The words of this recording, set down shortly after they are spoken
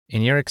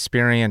In your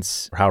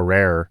experience, how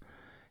rare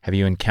have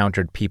you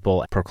encountered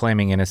people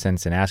proclaiming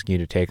innocence and asking you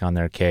to take on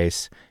their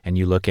case, and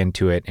you look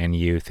into it and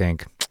you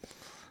think,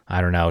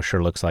 I don't know,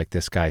 sure looks like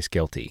this guy's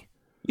guilty?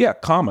 Yeah,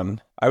 common.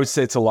 I would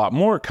say it's a lot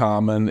more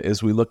common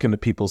as we look into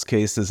people's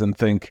cases and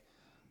think,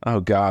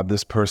 oh God,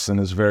 this person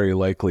is very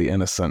likely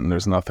innocent and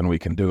there's nothing we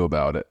can do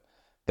about it.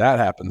 That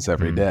happens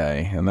every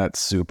day, and that's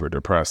super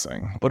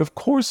depressing. But of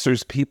course,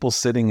 there's people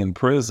sitting in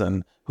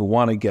prison who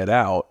want to get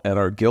out and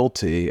are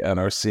guilty and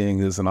are seeing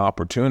it as an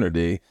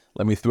opportunity.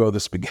 Let me throw the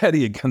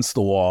spaghetti against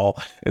the wall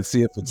and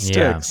see if it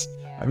sticks.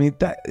 I mean,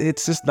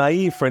 it's just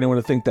naive for anyone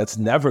to think that's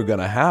never going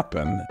to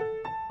happen.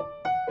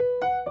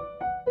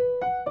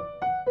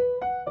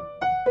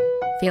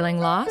 Feeling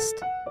lost?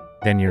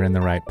 Then you're in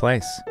the right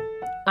place.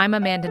 I'm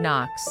Amanda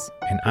Knox.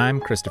 And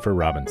I'm Christopher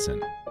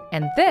Robinson.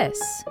 And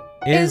this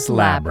is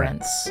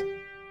Labyrinths.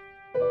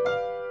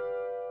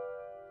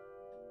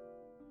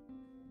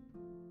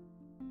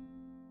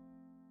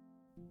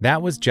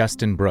 That was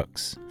Justin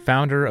Brooks,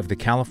 founder of the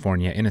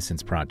California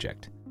Innocence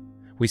Project.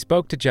 We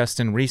spoke to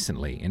Justin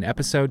recently in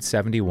episode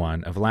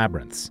 71 of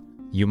Labyrinths.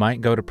 You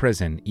might go to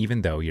prison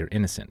even though you're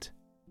innocent.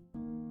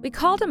 We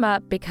called him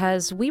up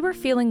because we were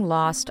feeling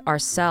lost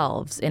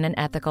ourselves in an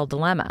ethical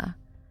dilemma.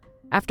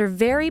 After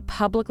very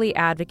publicly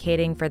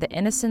advocating for the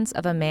innocence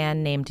of a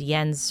man named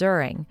Jens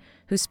Zuring,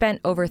 who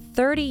spent over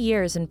 30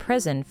 years in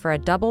prison for a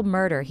double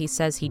murder he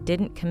says he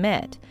didn't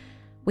commit,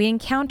 we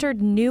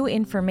encountered new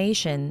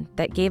information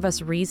that gave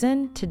us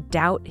reason to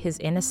doubt his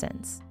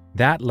innocence.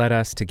 That led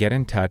us to get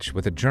in touch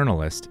with a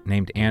journalist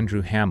named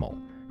Andrew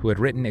Hammel, who had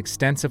written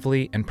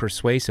extensively and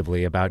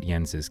persuasively about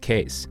Jens's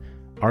case,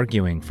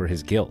 arguing for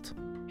his guilt.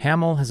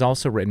 Hammel has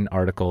also written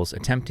articles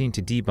attempting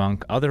to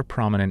debunk other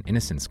prominent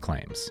innocence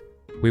claims.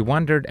 We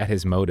wondered at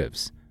his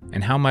motives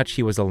and how much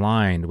he was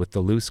aligned with the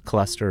loose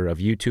cluster of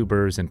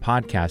YouTubers and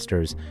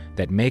podcasters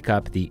that make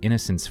up the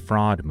innocence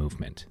fraud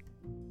movement.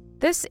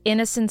 This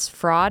innocence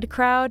fraud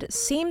crowd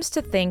seems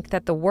to think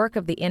that the work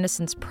of the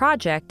Innocence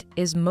Project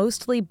is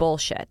mostly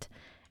bullshit,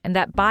 and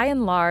that by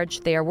and large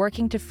they are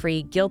working to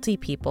free guilty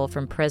people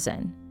from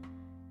prison.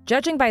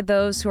 Judging by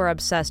those who are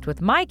obsessed with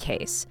my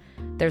case,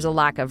 there's a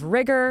lack of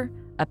rigor,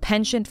 a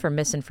penchant for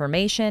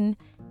misinformation,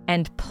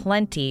 and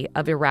plenty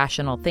of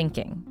irrational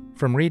thinking.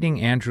 From reading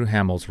Andrew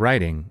Hammel's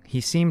writing, he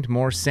seemed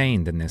more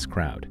sane than this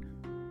crowd.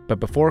 But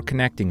before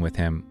connecting with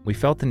him, we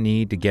felt the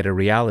need to get a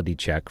reality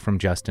check from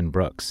Justin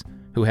Brooks,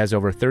 who has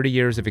over 30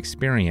 years of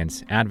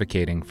experience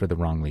advocating for the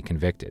wrongly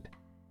convicted.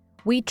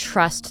 We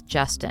trust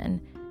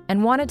Justin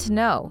and wanted to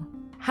know,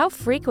 how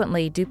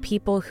frequently do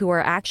people who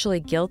are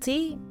actually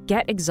guilty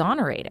get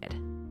exonerated?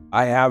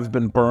 I have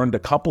been burned a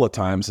couple of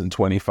times in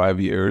 25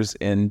 years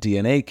in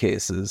DNA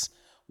cases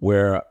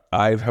where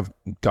I have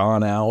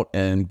gone out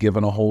and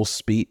given a whole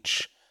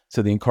speech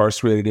to the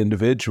incarcerated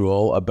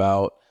individual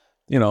about,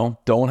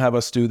 don't have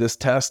us do this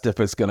test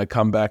if it's going to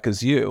come back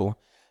as you.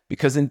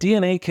 Because in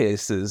DNA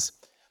cases,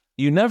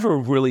 you never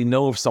really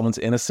know if someone's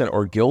innocent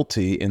or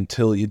guilty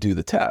until you do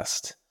the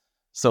test.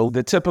 So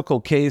the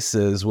typical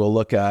cases we'll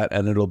look at,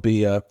 and it'll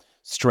be a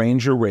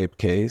stranger rape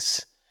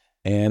case,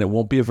 and it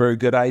won't be a very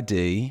good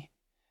ID,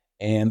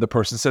 and the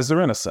person says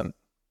they're innocent.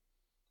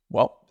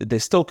 Well, they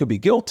still could be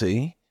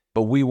guilty,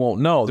 but we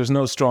won't know. There's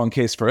no strong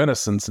case for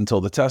innocence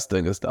until the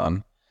testing is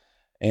done.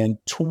 And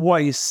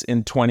twice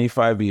in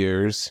 25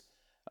 years,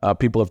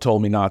 people have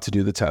told me not to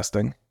do the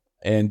testing.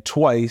 And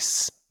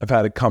twice, I've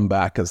had it come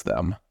back as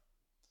them.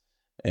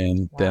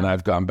 And then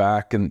I've gone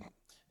back, and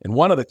in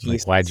one of the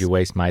cases... Why'd you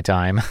waste my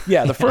time?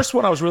 Yeah, the first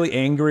one I was really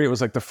angry. It was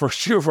like the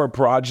first year of our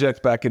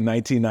project back in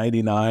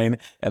 1999,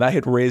 and I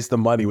had raised the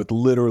money with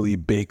literally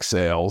bake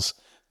sales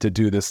to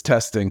do this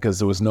testing because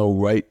there was no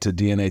right to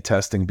DNA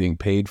testing being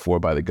paid for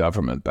by the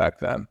government back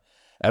then.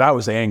 And I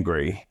was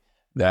angry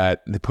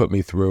that they put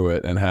me through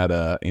it and had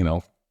a,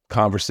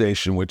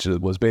 conversation, which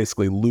was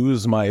basically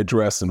lose my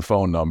address and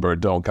phone number,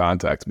 don't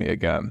contact me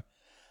again.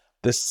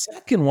 The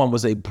second one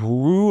was a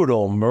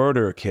brutal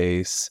murder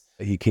case.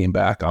 He came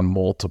back on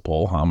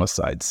multiple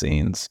homicide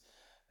scenes,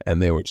 and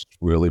they were just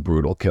really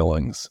brutal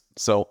killings.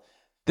 So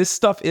this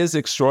stuff is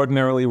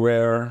extraordinarily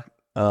rare.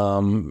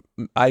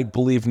 I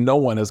believe no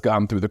one has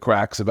gone through the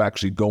cracks of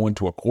actually going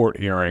to a court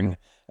hearing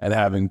and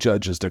having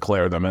judges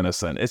declare them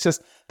innocent. It's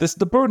just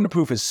the burden of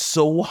proof is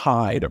so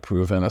high to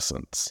prove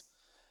innocence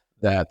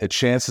that the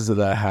chances of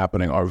that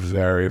happening are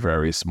very,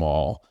 very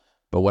small.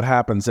 But what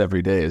happens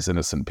every day is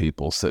innocent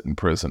people sit in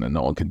prison and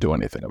no one can do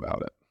anything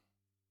about it.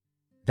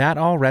 That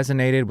all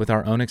resonated with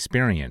our own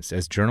experience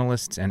as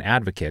journalists and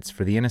advocates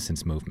for the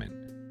innocence movement.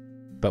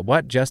 But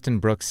what Justin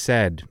Brooks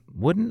said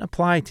wouldn't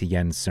apply to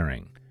Jens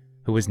Zuring,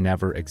 who was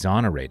never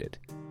exonerated.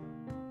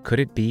 Could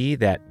it be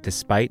that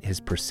despite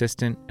his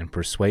persistent and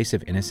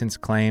persuasive innocence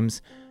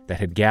claims that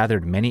had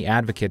gathered many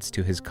advocates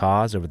to his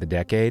cause over the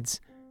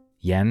decades,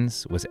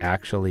 Jens was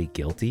actually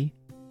guilty?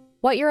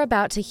 What you're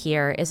about to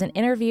hear is an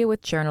interview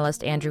with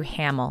journalist Andrew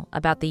Hammel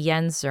about the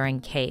Jens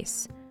Zuring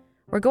case.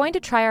 We're going to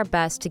try our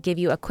best to give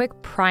you a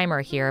quick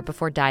primer here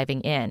before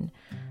diving in,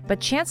 but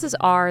chances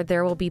are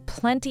there will be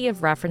plenty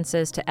of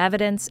references to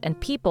evidence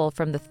and people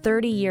from the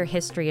 30-year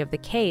history of the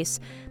case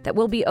that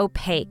will be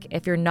opaque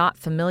if you're not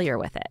familiar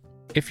with it.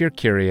 If you're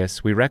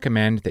curious, we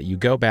recommend that you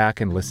go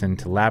back and listen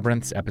to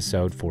Labyrinth's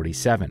episode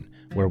 47,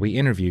 where we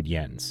interviewed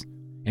Jens.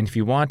 And if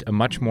you want a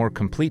much more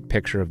complete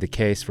picture of the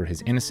case for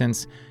his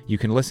innocence, you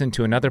can listen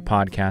to another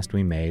podcast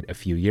we made a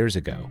few years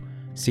ago,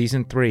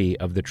 Season 3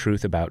 of The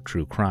Truth About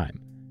True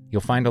Crime.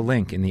 You'll find a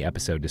link in the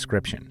episode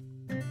description.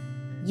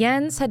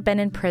 Jens had been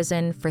in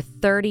prison for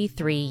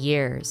 33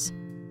 years,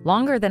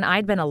 longer than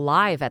I'd been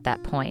alive at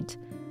that point,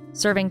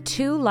 serving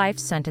 2 life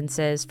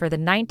sentences for the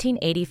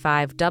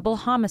 1985 double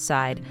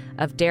homicide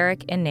of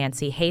Derek and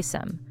Nancy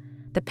Haysom,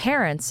 the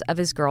parents of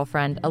his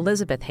girlfriend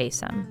Elizabeth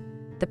Haysom.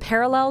 The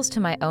parallels to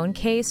my own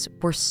case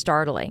were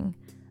startling.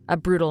 A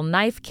brutal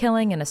knife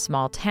killing in a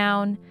small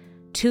town,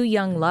 2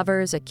 young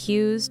lovers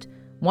accused,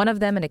 one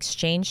of them an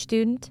exchange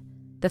student,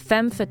 the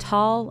femme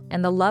fatale,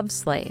 and the love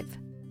slave.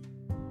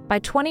 By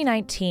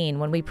 2019,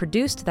 when we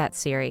produced that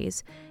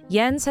series,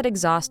 Jens had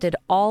exhausted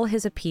all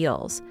his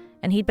appeals,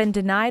 and he'd been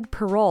denied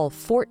parole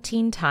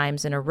 14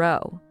 times in a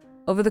row.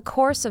 Over the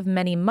course of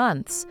many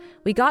months,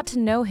 we got to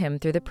know him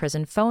through the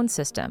prison phone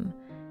system,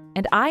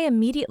 and I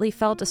immediately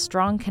felt a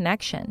strong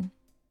connection.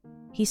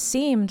 He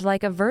seemed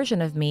like a version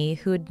of me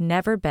who had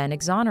never been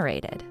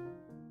exonerated.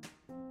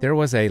 There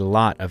was a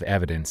lot of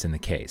evidence in the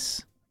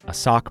case. A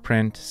sock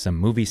print, some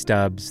movie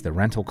stubs, the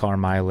rental car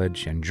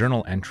mileage, and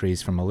journal entries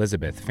from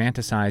Elizabeth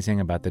fantasizing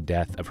about the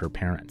death of her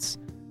parents.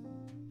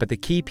 But the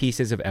key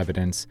pieces of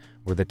evidence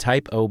were the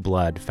type O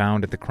blood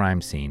found at the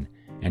crime scene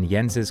and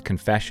Jens's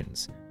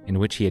confessions, in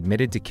which he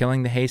admitted to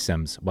killing the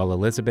Haysoms while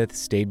Elizabeth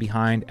stayed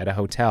behind at a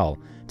hotel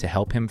to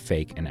help him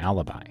fake an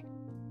alibi.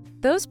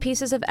 Those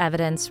pieces of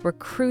evidence were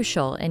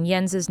crucial in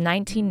Jens's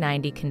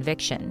 1990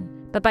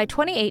 conviction. But by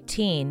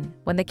 2018,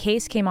 when the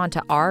case came onto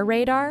our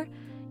radar,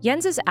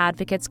 Jens's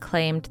advocates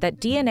claimed that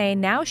DNA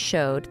now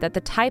showed that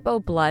the type O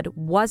blood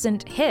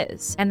wasn't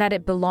his and that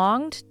it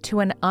belonged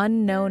to an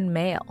unknown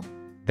male.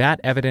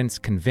 That evidence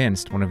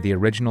convinced one of the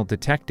original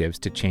detectives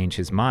to change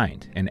his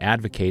mind and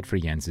advocate for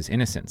Jens's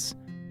innocence.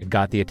 It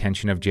got the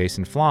attention of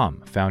Jason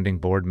Flom, founding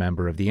board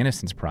member of the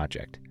Innocence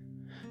Project.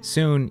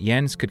 Soon,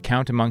 Jens could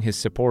count among his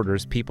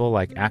supporters people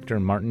like actor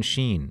Martin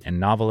Sheen and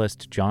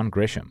novelist John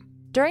Grisham.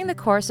 During the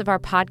course of our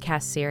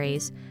podcast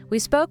series, we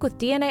spoke with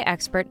DNA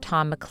expert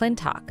Tom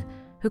McClintock,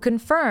 who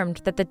confirmed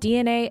that the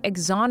DNA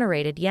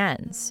exonerated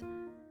Jens.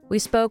 We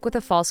spoke with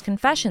a false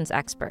confessions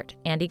expert,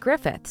 Andy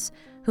Griffiths,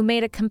 who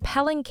made a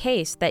compelling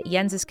case that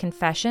Jens's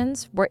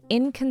confessions were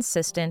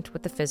inconsistent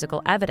with the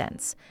physical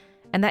evidence,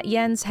 and that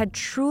Jens had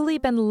truly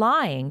been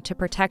lying to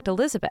protect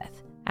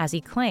Elizabeth, as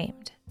he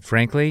claimed.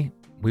 Frankly,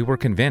 we were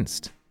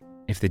convinced.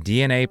 If the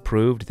DNA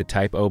proved the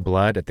type O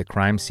blood at the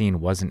crime scene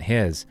wasn't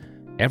his,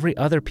 every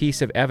other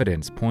piece of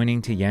evidence pointing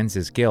to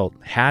Jens's guilt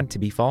had to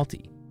be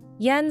faulty.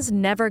 Jens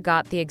never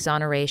got the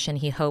exoneration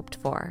he hoped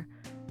for,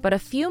 but a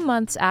few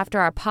months after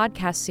our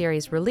podcast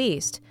series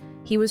released,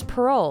 he was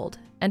paroled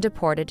and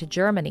deported to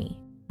Germany.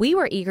 We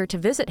were eager to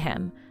visit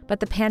him,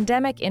 but the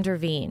pandemic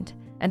intervened,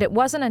 and it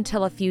wasn't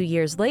until a few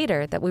years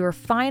later that we were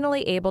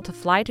finally able to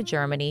fly to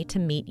Germany to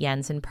meet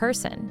Jens in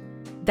person.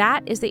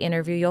 That is the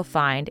interview you'll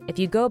find if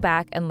you go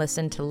back and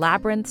listen to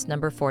Labyrinth's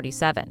number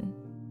 47.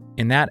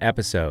 In that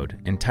episode,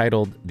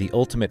 entitled The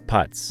Ultimate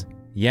Putz,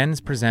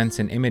 Jens presents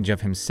an image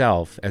of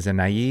himself as a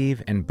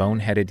naive and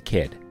boneheaded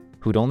kid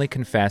who'd only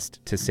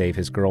confessed to save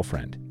his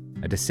girlfriend,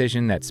 a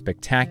decision that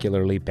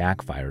spectacularly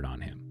backfired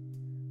on him.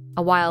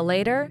 A while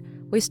later,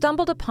 we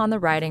stumbled upon the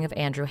writing of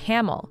Andrew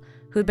Hammel,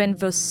 who'd been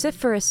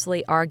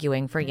vociferously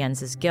arguing for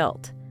Jens's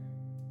guilt.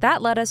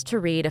 That led us to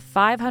read a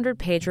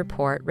 500-page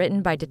report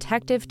written by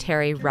Detective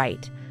Terry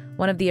Wright,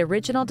 one of the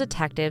original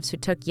detectives who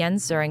took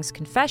Jens Zöring's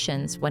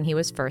confessions when he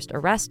was first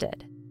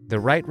arrested. The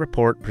Wright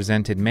report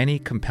presented many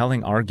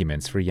compelling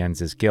arguments for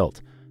Jens's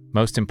guilt,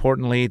 most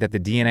importantly that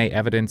the DNA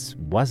evidence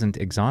wasn't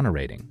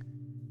exonerating.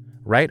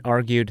 Wright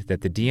argued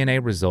that the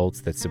DNA results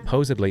that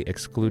supposedly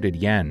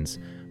excluded Jens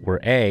were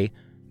A,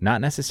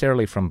 not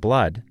necessarily from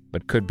blood,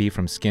 but could be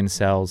from skin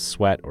cells,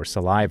 sweat, or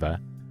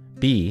saliva,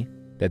 B,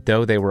 that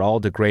though they were all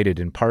degraded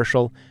and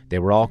partial, they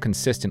were all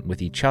consistent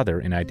with each other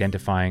in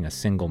identifying a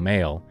single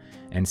male,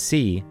 and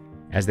C,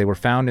 as they were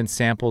found in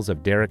samples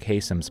of Derek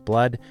Haysom's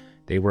blood,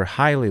 they were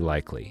highly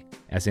likely,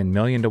 as in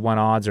 1,000,000 to 1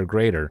 odds or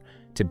greater,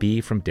 to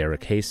be from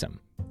Derek Haysom.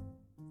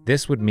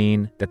 This would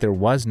mean that there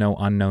was no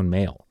unknown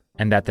male,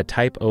 and that the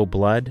type O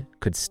blood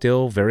could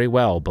still very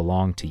well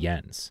belong to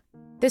Jens.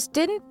 This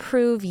didn't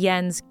prove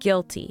Jens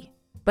guilty,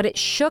 but it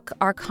shook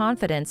our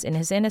confidence in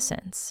his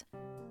innocence.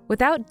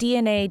 Without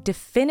DNA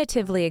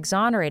definitively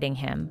exonerating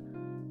him,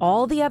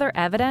 all the other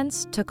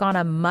evidence took on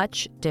a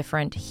much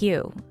different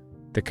hue.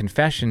 The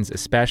confessions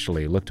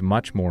especially looked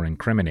much more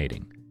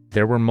incriminating.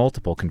 There were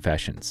multiple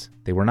confessions.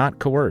 They were not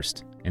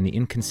coerced, and the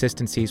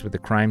inconsistencies with the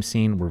crime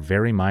scene were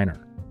very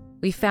minor.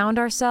 We found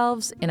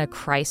ourselves in a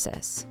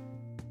crisis.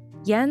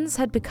 Jens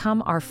had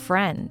become our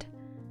friend.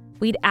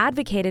 We'd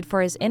advocated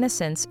for his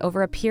innocence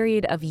over a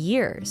period of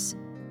years.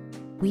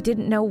 We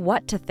didn't know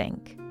what to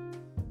think.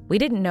 We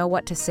didn't know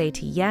what to say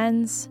to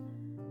Jens.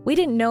 We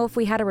didn't know if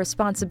we had a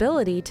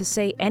responsibility to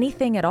say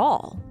anything at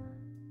all.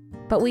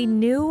 But we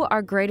knew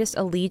our greatest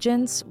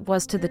allegiance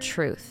was to the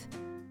truth,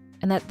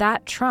 and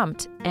that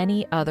trumped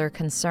any other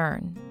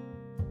concern.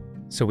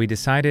 So we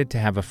decided to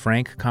have a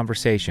frank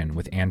conversation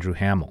with Andrew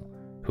Hammel,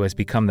 who has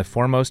become the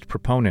foremost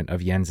proponent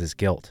of Jens's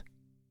guilt.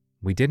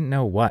 We didn't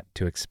know what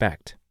to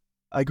expect.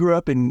 I grew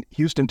up in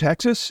Houston,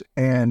 Texas,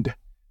 and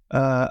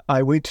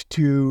I went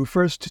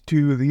first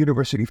to the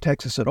University of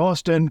Texas at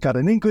Austin, got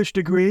an English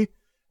degree.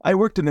 I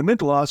worked in a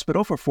mental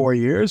hospital for 4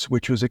 years,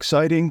 which was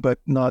exciting, but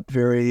not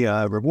very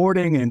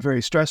rewarding and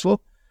very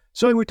stressful.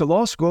 So I went to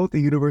law school at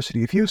the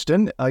University of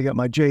Houston. I got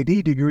my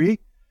JD degree.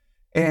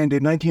 And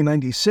in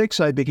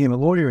 1996, I became a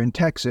lawyer in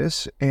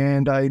Texas,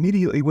 and I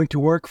immediately went to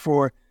work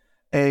for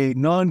a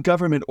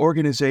non-government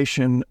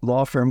organization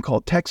law firm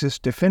called Texas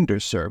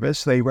Defenders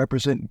Service. They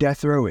represent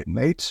death row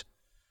inmates.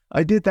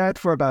 I did that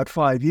for about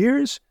 5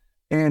 years,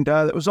 and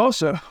it was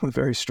also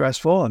very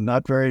stressful and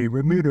not very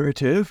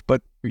remunerative,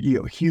 but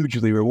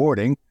hugely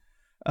rewarding.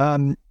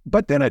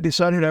 But then I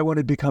decided I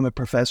wanted to become a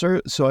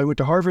professor, so I went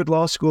to Harvard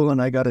Law School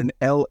and I got an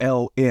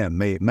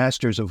LLM, a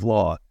Master's of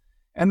Law.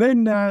 And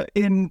then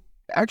in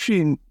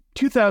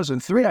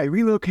 2003, I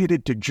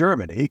relocated to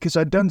Germany because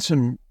I'd done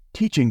some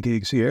teaching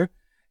gigs here,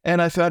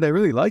 and I found I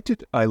really liked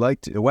it. I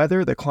liked the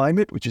weather, the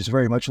climate, which is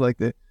very much like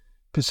the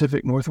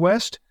Pacific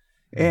Northwest,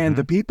 and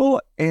the people.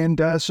 And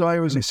so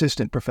I was an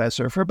assistant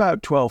professor for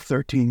about 12,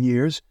 13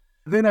 years.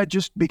 Then I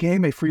just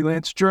became a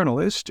freelance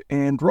journalist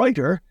and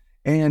writer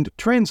and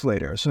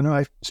translator. So now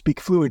I speak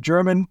fluent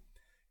German,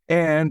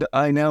 and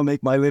I now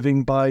make my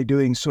living by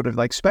doing sort of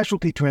like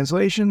specialty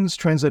translations,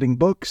 translating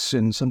books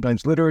and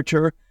sometimes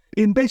literature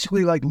in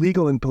basically like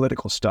legal and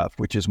political stuff,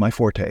 which is my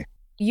forte.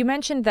 You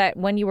mentioned that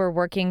when you were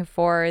working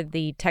for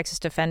the Texas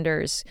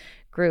Defenders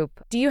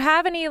group, do you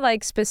have any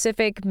like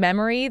specific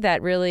memory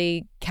that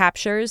really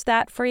captures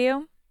that for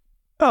you?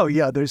 Oh,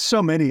 yeah, there's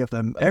so many of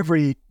them.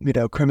 Every,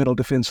 criminal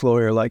defense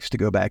lawyer likes to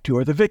go back to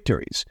are the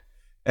victories.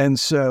 And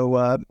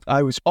so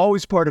I was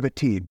always part of a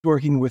team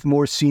working with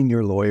more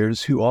senior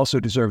lawyers who also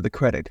deserve the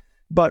credit.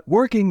 But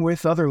working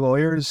with other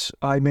lawyers,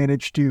 I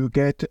managed to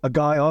get a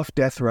guy off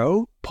death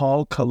row,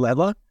 Paul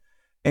Kallela,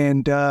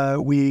 and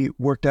we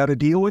worked out a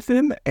deal with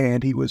him,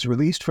 and he was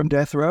released from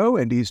death row,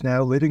 and he's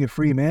now living a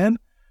free man.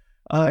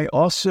 I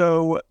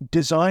also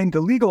designed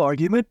the legal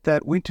argument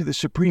that went to the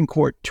Supreme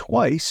Court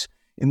twice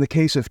in the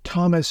case of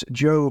Thomas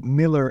Joe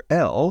Miller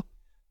L.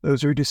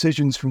 Those are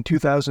decisions from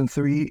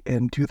 2003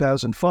 and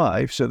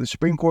 2005. So the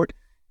Supreme Court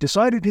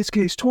decided his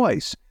case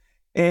twice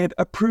and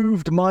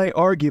approved my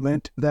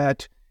argument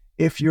that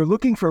if you're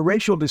looking for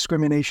racial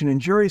discrimination in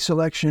jury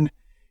selection,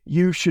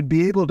 you should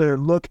be able to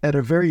look at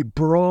a very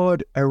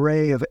broad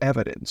array of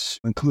evidence,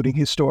 including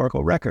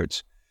historical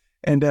records.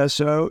 And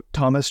so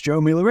Thomas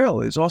Joe Miller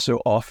L. is also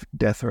off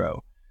death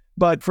row.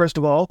 But first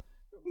of all,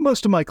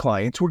 most of my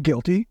clients were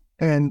guilty,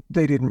 and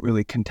they didn't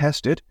really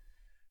contest it.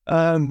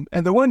 And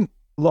the one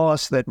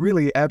loss that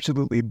really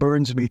absolutely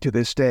burns me to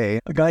this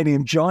day, a guy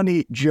named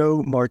Johnny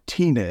Joe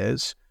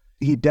Martinez,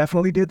 he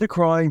definitely did the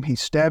crime. He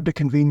stabbed a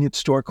convenience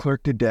store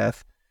clerk to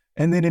death,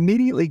 and then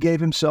immediately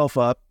gave himself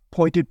up,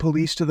 pointed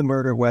police to the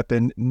murder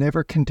weapon,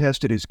 never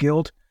contested his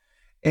guilt.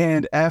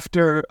 And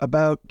after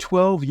about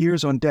 12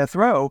 years on death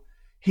row,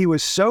 he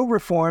was so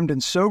reformed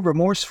and so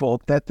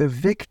remorseful that the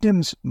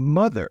victim's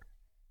mother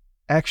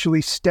actually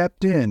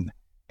stepped in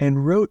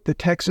and wrote the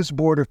Texas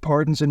Board of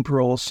Pardons and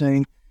Parole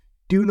saying,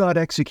 "Do not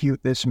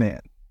execute this man.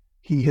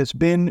 He has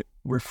been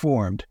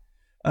reformed."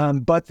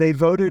 But they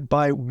voted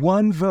by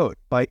one vote,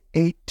 by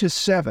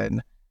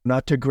 8-7,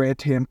 not to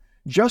grant him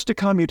just a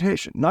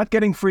commutation, not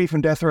getting free from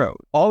death row.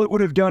 All it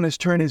would have done is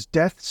turn his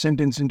death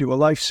sentence into a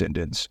life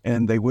sentence,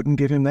 and they wouldn't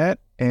give him that,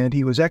 and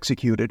he was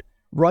executed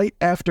right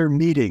after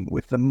meeting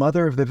with the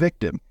mother of the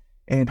victim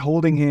and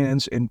holding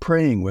hands and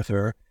praying with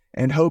her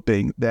and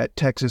hoping that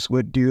Texas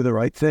would do the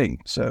right thing.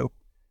 So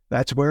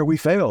that's where we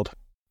failed.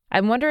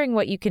 I'm wondering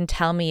what you can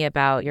tell me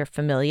about your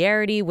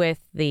familiarity with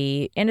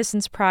the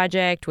Innocence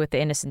Project, with the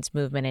Innocence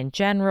movement in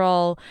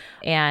general,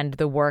 and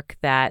the work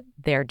that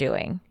they're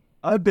doing.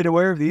 I've been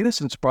aware of the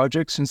Innocence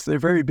Project since their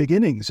very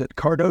beginnings at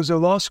Cardozo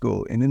Law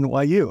School in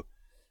NYU.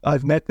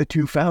 I've met the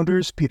two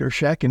founders, Peter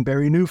Scheck and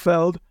Barry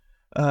Neufeld.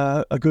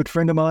 A good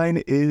friend of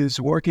mine is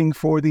working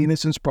for the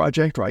Innocence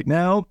Project right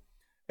now,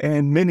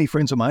 and many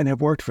friends of mine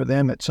have worked for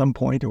them at some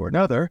point or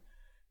another.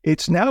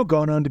 It's now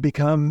gone on to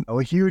become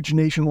a huge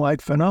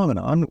nationwide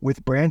phenomenon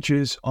with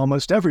branches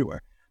almost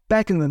everywhere.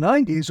 Back in the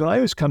 90s, when I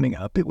was coming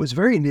up, it was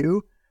very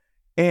new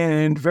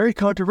and very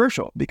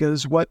controversial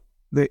because what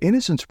the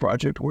Innocence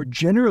Project were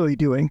generally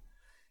doing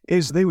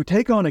is they would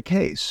take on a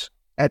case.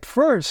 At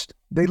first,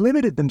 they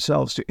limited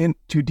themselves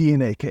to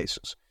DNA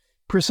cases,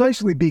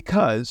 precisely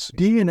because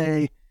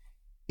DNA,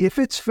 if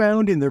it's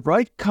found in the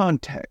right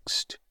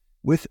context,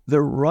 with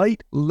the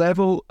right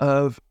level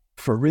of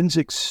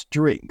forensic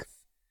strength,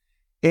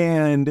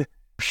 and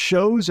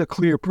shows a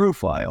clear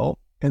profile,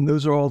 and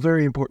those are all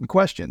very important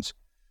questions.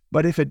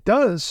 But if it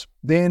does,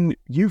 then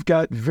you've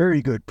got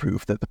very good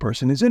proof that the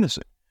person is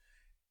innocent.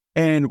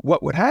 And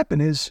what would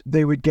happen is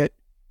they would get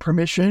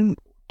permission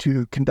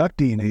to conduct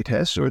DNA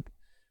tests,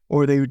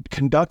 or they would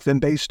conduct them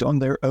based on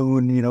their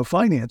own,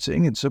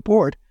 financing and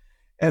support.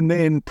 And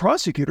then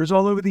prosecutors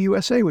all over the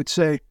USA would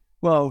say,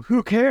 well,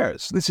 who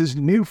cares? This is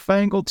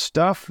newfangled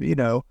stuff. We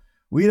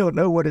don't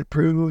know what it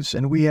proves.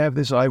 And we have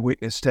this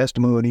eyewitness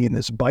testimony and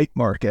this bite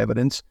mark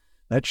evidence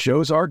that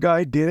shows our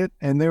guy did it.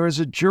 And there is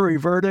a jury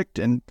verdict,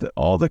 and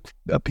all the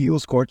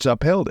appeals courts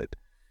upheld it.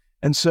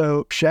 And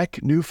so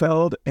Scheck,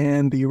 Neufeld,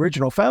 and the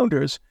original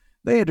founders,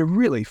 they had to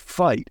really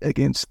fight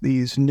against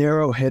these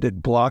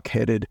narrow-headed,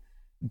 block-headed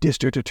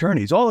district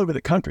attorneys all over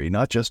the country,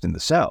 not just in the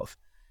South,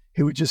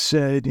 who just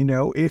said,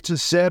 it's a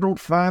settled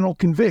final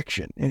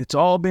conviction, and it's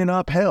all been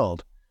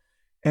upheld.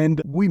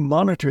 And we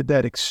monitored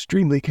that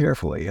extremely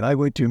carefully, and I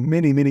went to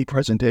many, many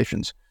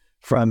presentations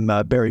from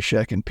Barry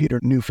Scheck and Peter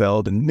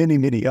Neufeld and many,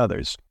 many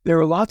others. There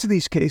are lots of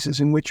these cases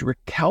in which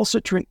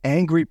recalcitrant,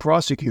 angry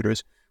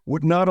prosecutors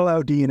would not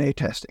allow DNA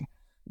testing.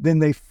 Then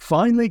they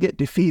finally get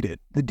defeated.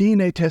 The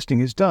DNA testing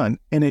is done,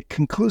 and it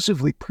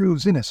conclusively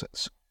proves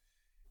innocence.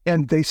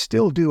 And they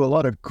still do a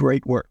lot of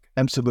great work,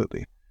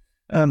 absolutely.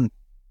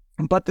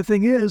 But the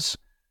thing is,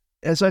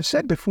 as I've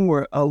said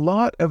before, a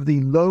lot of the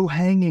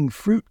low-hanging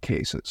fruit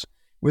cases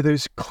where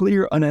there's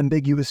clear,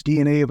 unambiguous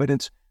DNA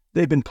evidence,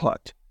 they've been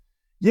plucked.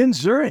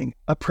 Jens Zuring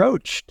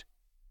approached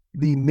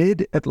the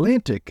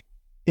Mid-Atlantic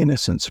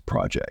Innocence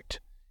Project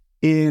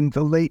in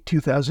the late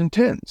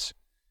 2010s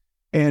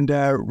and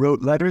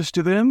wrote letters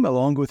to them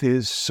along with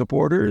his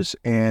supporters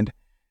and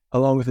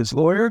along with his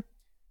lawyer,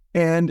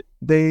 and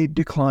they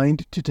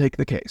declined to take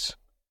the case.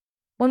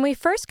 When we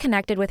first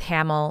connected with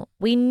Hammel,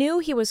 we knew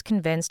he was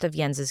convinced of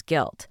Jens's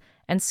guilt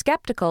and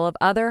skeptical of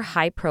other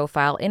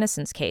high-profile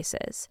innocence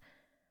cases.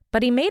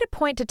 But he made a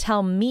point to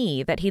tell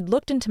me that he'd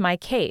looked into my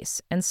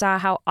case and saw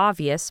how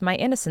obvious my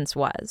innocence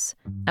was.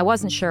 I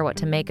wasn't sure what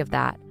to make of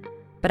that,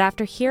 but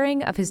after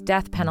hearing of his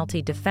death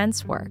penalty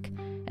defense work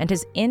and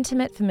his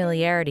intimate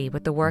familiarity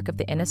with the work of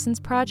the Innocence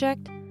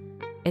Project,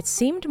 it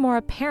seemed more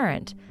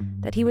apparent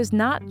that he was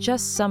not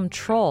just some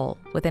troll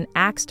with an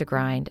axe to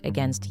grind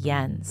against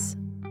Jens.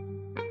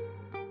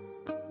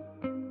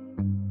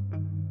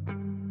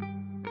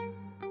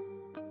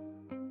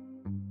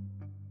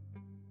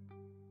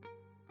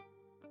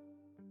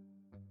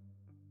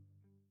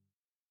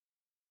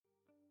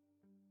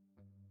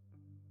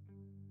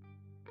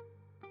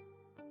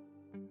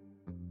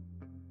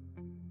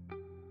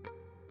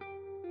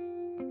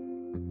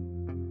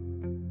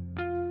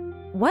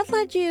 What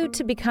led you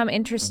to become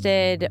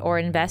interested or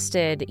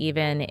invested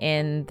even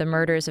in the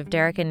murders of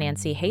Derek and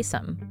Nancy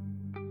Haysom?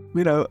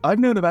 I've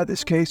known about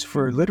this case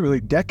for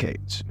literally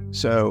decades.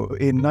 So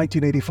in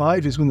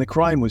 1985 is when the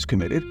crime was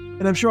committed,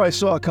 and I'm sure I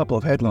saw a couple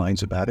of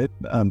headlines about it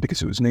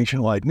because it was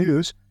nationwide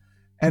news.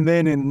 And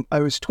then I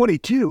was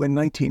 22 in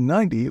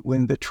 1990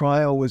 when the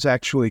trial was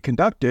actually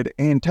conducted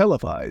and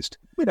televised.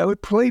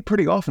 It played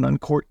pretty often on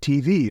court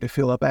TV to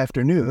fill up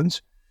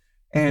afternoons.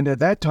 And at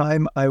that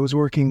time, I was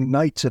working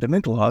nights at a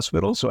mental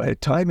hospital, so I had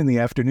time in the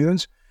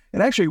afternoons.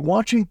 And actually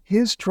watching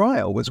his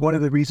trial was one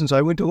of the reasons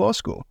I went to law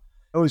school.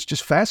 It was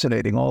just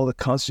fascinating, all the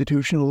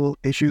constitutional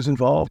issues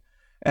involved.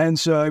 And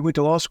so I went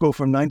to law school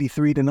from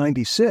 93 to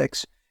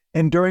 96.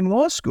 And during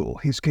law school,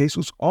 his case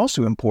was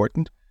also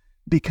important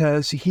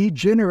because he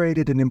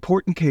generated an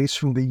important case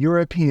from the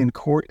European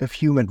Court of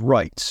Human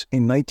Rights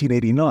in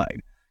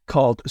 1989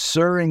 called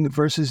Zuring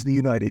versus the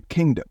United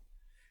Kingdom.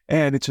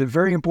 And it's a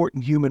very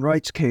important human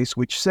rights case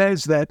which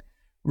says that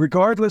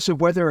regardless of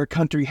whether a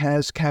country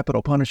has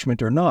capital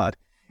punishment or not,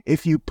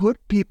 if you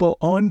put people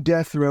on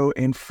death row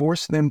and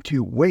force them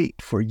to wait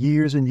for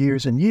years and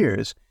years and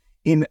years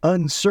in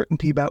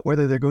uncertainty about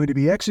whether they're going to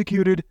be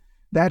executed,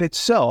 that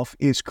itself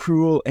is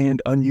cruel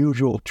and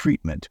unusual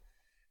treatment.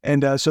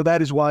 And so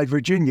that is why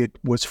Virginia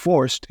was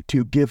forced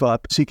to give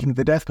up seeking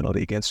the death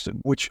penalty against them,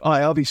 which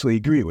I obviously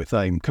agree with.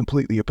 I'm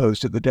completely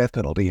opposed to the death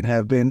penalty and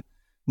have been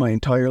my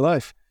entire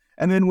life.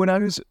 And then when I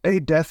was a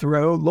death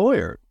row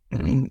lawyer,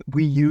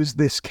 we used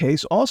this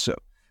case also.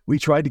 We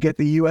tried to get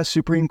the U.S.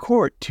 Supreme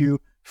Court to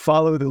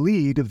follow the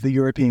lead of the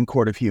European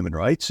Court of Human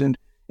Rights. And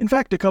in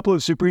fact, a couple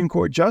of Supreme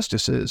Court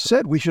justices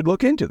said we should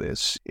look into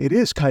this. It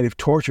is kind of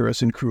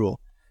torturous and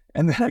cruel.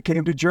 And then I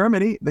came to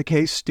Germany. The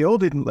case still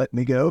didn't let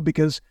me go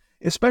because,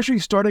 especially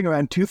starting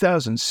around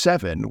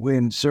 2007,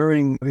 when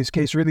Zuring, his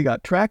case really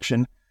got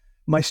traction,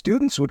 my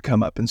students would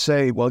come up and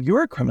say, well,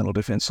 you're a criminal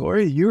defense lawyer.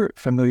 You're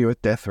familiar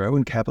with death row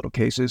and capital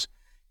cases.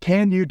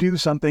 Can you do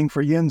something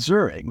for Jens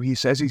Zuring? He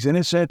says he's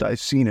innocent. I've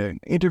seen an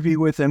interview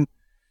with him.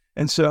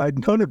 And so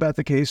I'd known about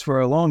the case for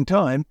a long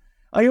time.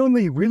 I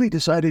only really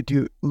decided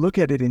to look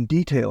at it in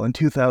detail in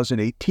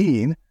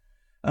 2018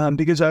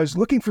 because I was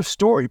looking for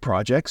story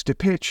projects to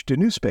pitch to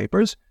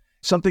newspapers,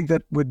 something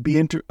that would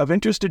be of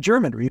interest to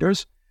German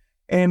readers.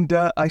 And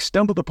I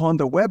stumbled upon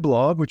the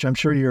weblog, which I'm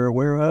sure you're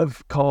aware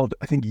of, called,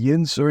 I think,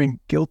 Jens Zuring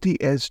Guilty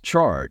as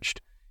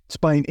Charged. It's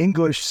by an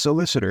English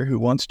solicitor who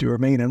wants to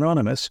remain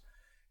anonymous.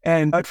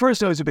 And at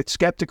first I was a bit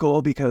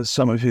skeptical because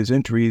some of his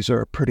entries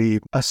are pretty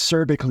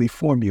acerbically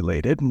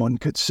formulated, one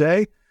could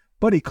say.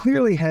 But he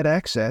clearly had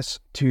access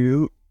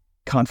to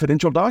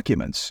confidential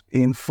documents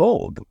in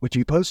Fold, which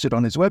he posted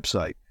on his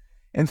website.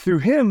 And through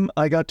him,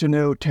 I got to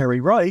know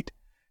Terry Wright,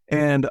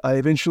 and I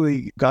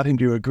eventually got him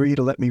to agree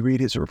to let me read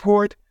his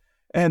report.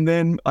 And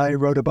then I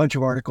wrote a bunch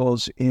of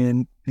articles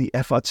in the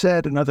FAZ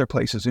and other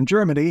places in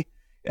Germany.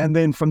 And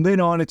then from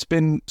then on, it's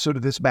been sort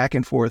of this back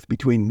and forth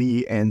between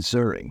me and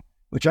Zöring,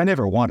 which I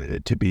never wanted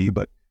it to be,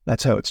 but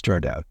that's how it's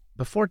turned out.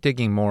 Before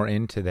digging more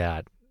into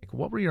that,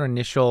 what were your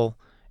initial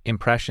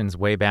impressions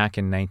way back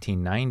in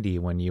 1990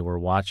 when you were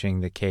watching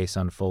the case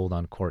unfold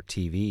on court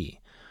TV?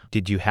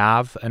 Did you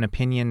have an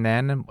opinion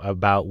then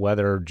about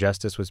whether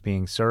justice was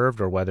being served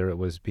or whether it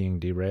was being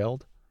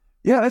derailed?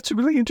 Yeah, that's a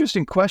really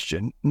interesting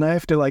question. And I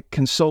have to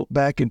consult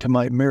back into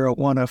my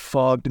marijuana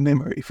fogged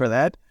memory for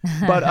that.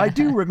 But I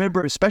do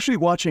remember especially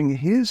watching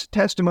his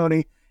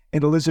testimony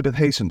and Elizabeth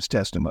Hasem's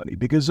testimony,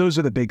 because those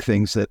are the big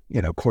things that,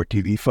 court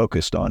TV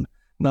focused on,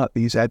 not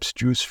these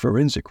abstruse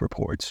forensic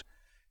reports.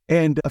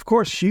 And of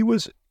course, she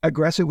was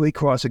aggressively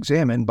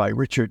cross-examined by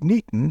Richard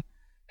Neaton,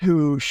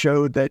 who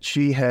showed that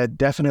she had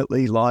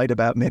definitely lied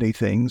about many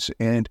things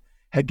and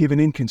had given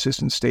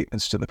inconsistent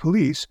statements to the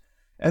police.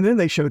 And then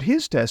they showed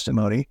his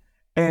testimony,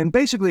 and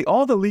basically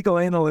all the legal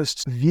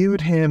analysts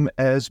viewed him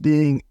as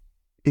being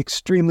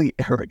extremely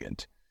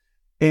arrogant.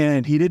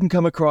 And he didn't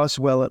come across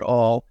well at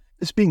all.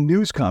 This being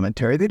news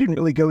commentary, they didn't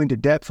really go into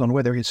depth on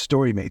whether his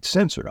story made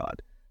sense or not.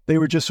 They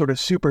were just sort of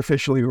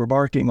superficially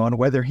remarking on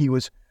whether he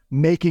was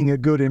making a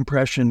good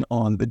impression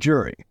on the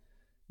jury.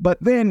 But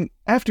then,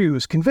 after he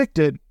was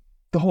convicted,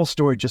 the whole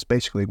story just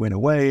basically went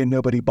away and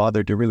nobody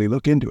bothered to really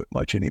look into it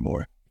much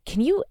anymore.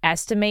 Can you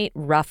estimate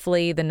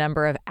roughly the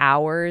number of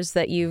hours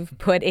that you've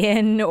put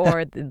in,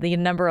 or the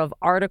number of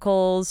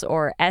articles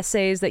or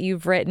essays that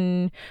you've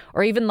written,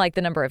 or even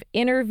the number of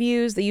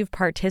interviews that you've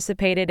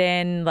participated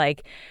in?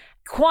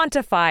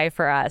 Quantify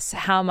for us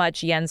how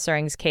much Jens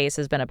Zöring's case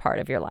has been a part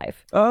of your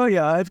life. Oh,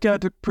 yeah, I've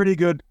got pretty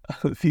good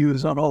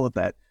views on all of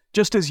that.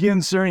 Just as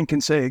Jens Zöring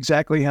can say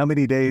exactly how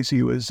many days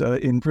he was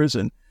in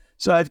prison.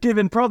 So I've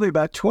given probably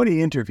about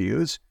 20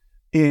 interviews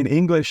in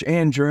English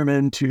and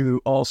German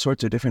to all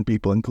sorts of different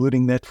people,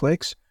 including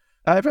Netflix.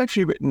 I've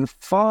actually written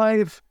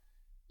 5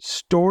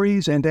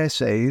 stories and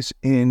essays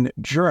in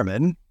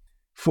German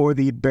for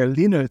the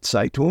Berliner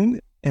Zeitung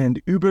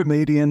and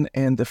Übermedien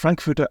and the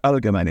Frankfurter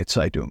Allgemeine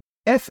Zeitung.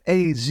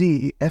 FAZ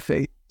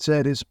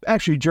is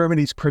actually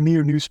Germany's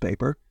premier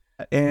newspaper,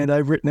 and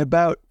I've written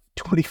about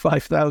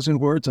 25,000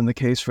 words on the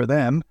case for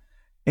them,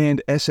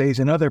 and essays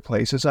in other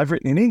places. I've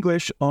written in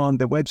English on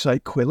the website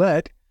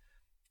Quillette,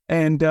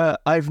 and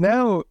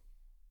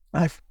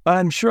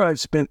I'm sure I've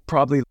spent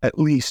probably at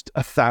least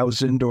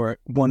 1,000 or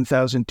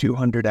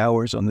 1,200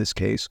 hours on this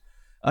case.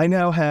 I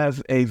now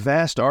have a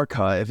vast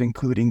archive,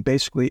 including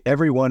basically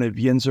every one of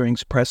Jens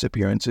Zöring's press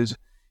appearances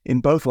in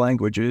both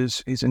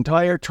languages, his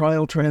entire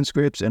trial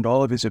transcripts and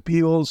all of his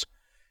appeals.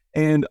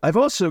 And I've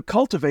also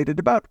cultivated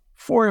about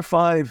 4 or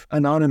 5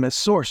 anonymous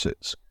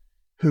sources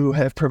who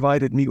have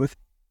provided me with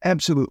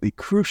absolutely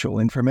crucial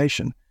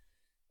information.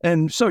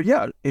 And so,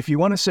 yeah, if you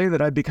want to say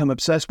that I've become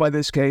obsessed by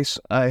this case,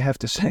 I have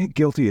to say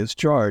guilty as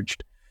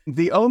charged.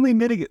 The only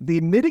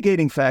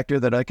mitigating factor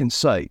that I can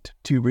cite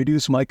to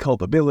reduce my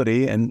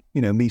culpability and,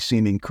 me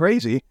seeming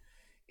crazy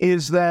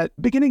is that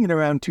beginning in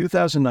around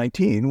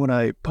 2019, when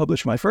I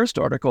published my first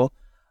article,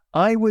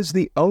 I was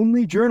the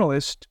only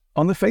journalist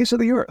on the face of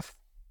the earth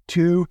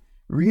to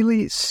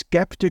really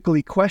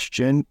skeptically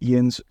question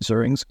Jens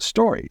Zöring's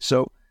story.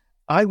 So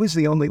I was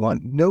the only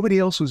one. Nobody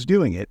else was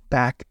doing it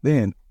back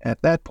then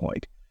at that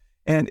point.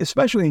 And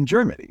especially in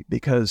Germany,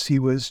 because he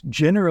was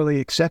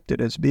generally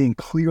accepted as being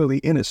clearly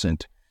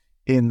innocent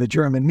in the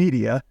German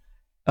media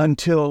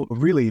until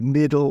really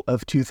middle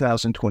of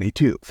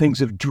 2022. Things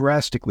have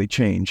drastically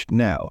changed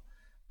now.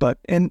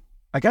 And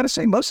I got to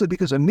say, mostly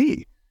because of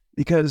me,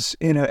 because,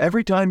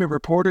 every time a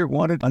reporter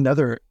wanted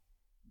another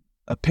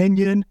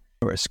opinion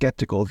or a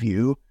skeptical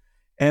view,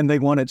 and they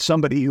wanted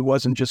somebody who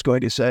wasn't just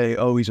going to say,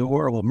 oh, he's a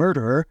horrible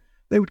murderer,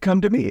 they would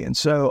come to me. And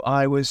so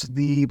I was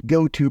the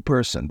go-to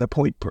person, the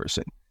point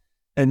person.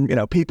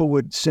 And, people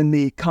would send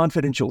me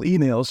confidential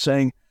emails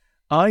saying,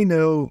 I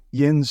know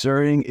Jens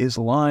Zöring is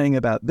lying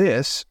about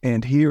this,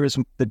 and here is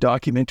the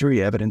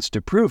documentary evidence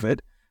to prove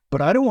it,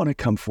 but I don't want to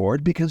come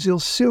forward because he'll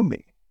sue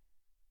me.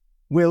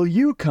 Will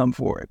you come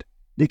forward?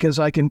 Because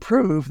I can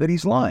prove that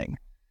he's lying.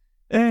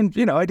 And,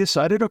 I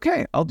decided,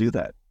 okay, I'll do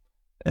that.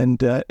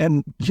 And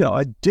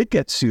I did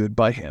get sued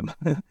by him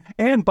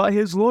and by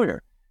his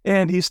lawyer,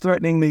 and he's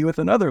threatening me with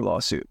another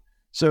lawsuit.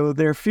 So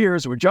their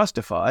fears were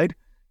justified,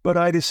 but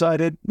I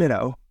decided,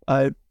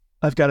 I've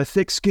got a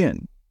thick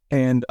skin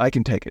and I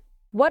can take it.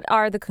 What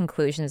are the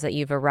conclusions that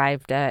you've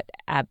arrived at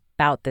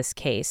about this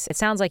case? It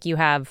sounds like you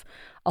have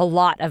a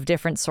lot of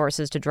different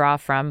sources to draw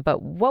from,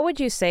 but what would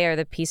you say are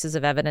the pieces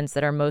of evidence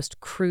that are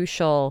most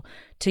crucial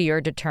to your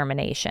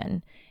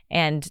determination?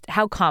 And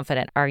how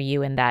confident are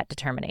you in that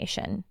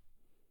determination?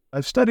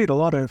 I've studied a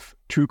lot of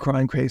true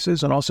crime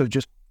cases and also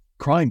just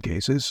crime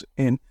cases,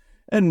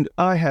 and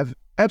I have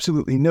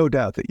absolutely no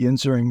doubt that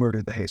Jens Zöring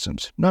murdered the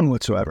Hasems. None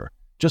whatsoever,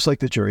 just like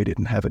the jury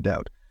didn't have a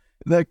doubt.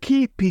 The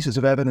key pieces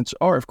of evidence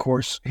are, of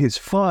course, his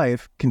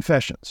 5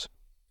 confessions.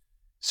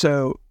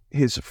 So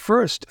his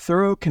first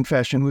thorough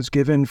confession was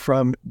given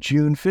from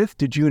June 5th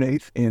to June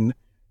 8th in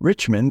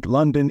Richmond,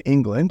 London,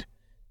 England,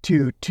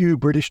 to 2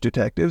 British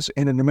detectives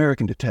and an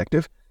American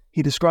detective.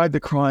 He described the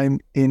crime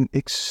in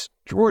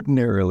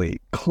extraordinarily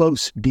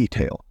close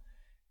detail,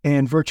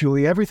 and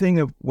virtually everything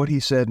of what he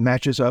said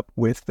matches up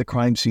with the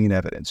crime scene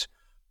evidence.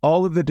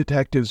 All of the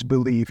detectives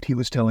believed he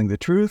was telling the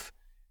truth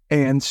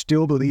and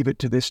still believe it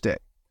to this day.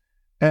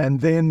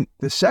 And then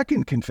the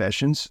second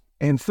confessions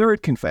and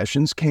third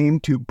confessions came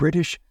to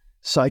British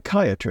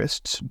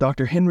psychiatrists,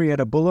 Dr.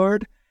 Henrietta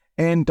Bullard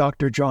and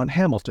Dr. John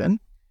Hamilton.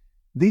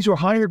 These were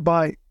hired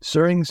by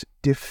Søring's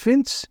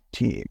defense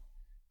team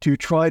to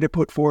try to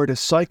put forward a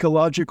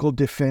psychological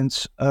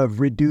defense of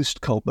reduced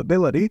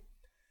culpability.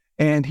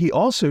 And he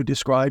also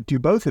described to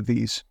both of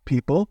these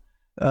people,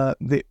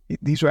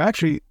 these were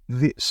actually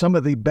some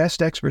of the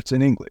best experts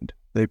in England.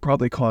 They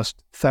probably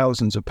cost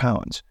thousands of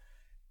pounds.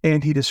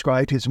 And he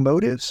described his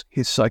motives,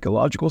 his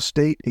psychological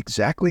state,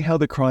 exactly how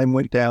the crime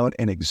went down,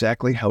 and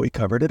exactly how he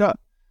covered it up.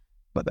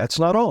 But that's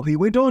not all. He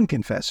went on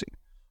confessing.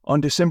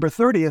 On December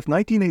 30th,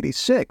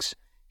 1986,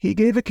 he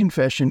gave a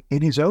confession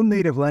in his own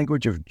native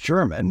language of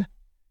German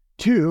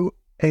to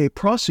a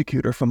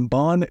prosecutor from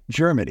Bonn,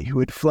 Germany, who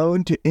had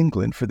flown to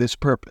England for this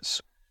purpose.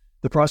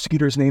 The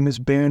prosecutor's name is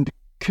Bernd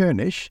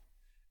König,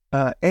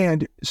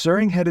 and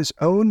Søring had his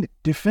own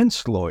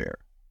defense lawyer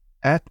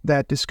at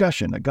that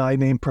discussion, a guy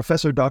named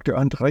Professor Dr.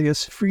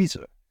 Andreas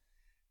Frieser.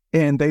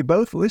 And they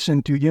both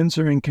listened to Jens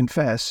Søring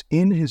confess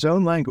in his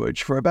own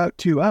language for about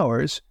 2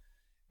 hours,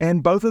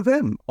 and both of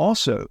them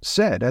also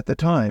said at the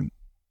time,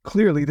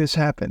 clearly this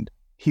happened.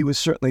 He was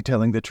certainly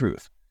telling the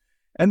truth.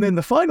 And then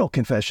the final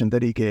confession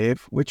that he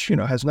gave, which,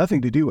 has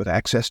nothing to do with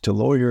access to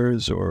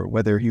lawyers or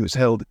whether he was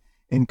held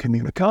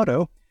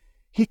incommunicado,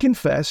 he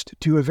confessed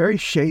to a very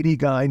shady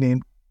guy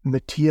named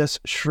Matthias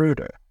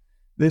Schröder.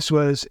 This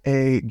was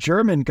a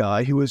German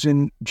guy who was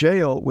in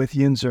jail with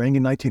Jens Søring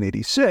in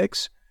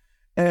 1986,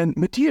 and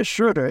Matthias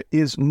Schröder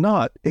is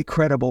not a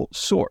credible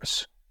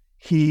source.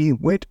 He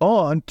went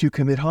on to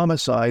commit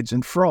homicides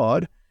and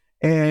fraud,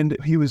 and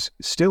he was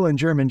still in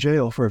German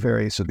jail for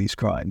various of these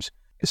crimes.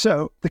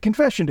 So the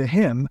confession to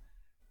him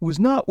was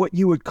not what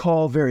you would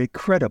call very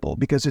credible,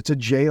 because it's a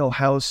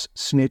jailhouse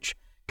snitch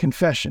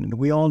confession, and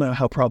we all know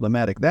how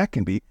problematic that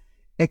can be,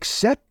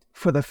 except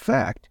for the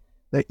fact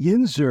that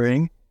Jens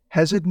Søring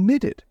has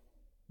admitted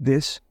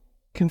this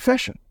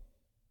confession.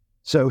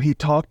 So he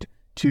talked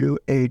to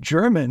a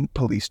German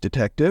police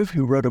detective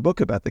who wrote a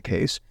book about the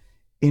case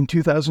in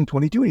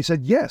 2022, and he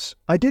said, yes,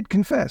 I did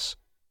confess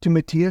to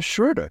Matthias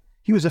Schröder.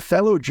 He was a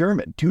fellow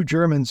German, 2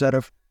 Germans out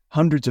of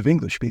hundreds of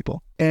English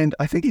people. And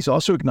I think he's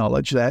also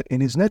acknowledged that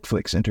in his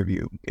Netflix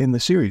interview in the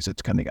series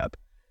that's coming up.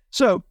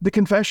 So the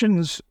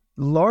confessions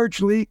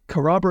largely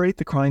corroborate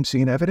the crime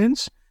scene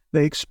evidence.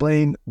 They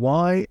explain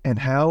why and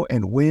how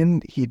and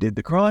when he did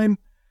the crime,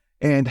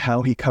 and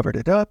how he covered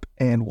it up,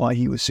 and why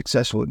he was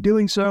successful in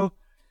doing so.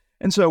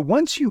 And so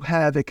once you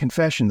have a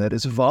confession that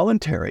is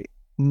voluntary,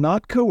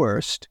 not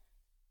coerced,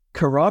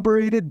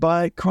 corroborated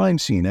by crime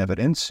scene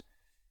evidence,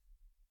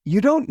 you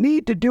don't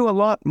need to do a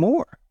lot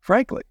more,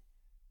 frankly.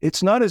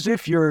 It's not as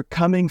if you're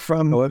coming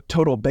from a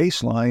total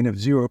baseline of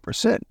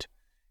 0%.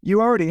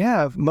 You already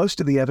have most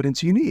of the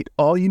evidence you need.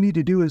 All you need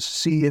to do is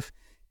see if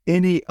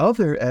any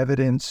other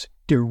evidence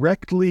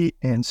directly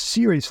and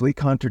seriously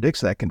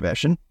contradicts that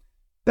confession.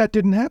 That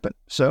didn't happen.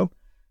 So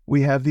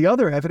we have the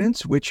other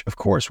evidence, which of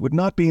course would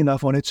not be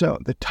enough on its own.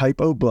 The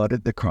typo blood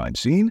at the crime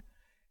scene,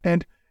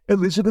 and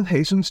Elizabeth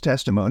Hason's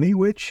testimony,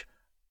 which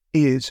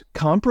is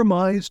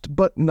compromised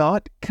but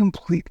not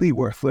completely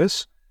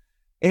worthless.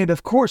 And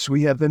of course,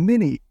 we have the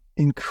many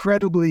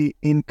incredibly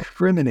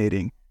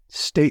incriminating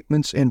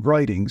statements and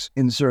writings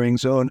in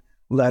Søring's own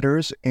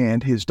letters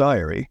and his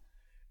diary.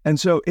 And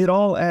so it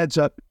all adds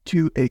up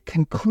to a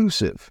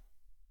conclusive,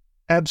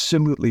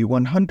 absolutely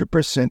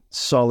 100%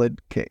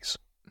 solid case.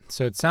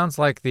 So it sounds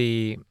like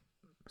in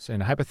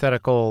a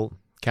hypothetical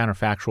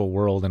counterfactual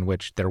world in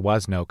which there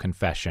was no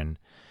confession,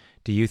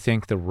 do you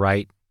think the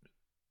right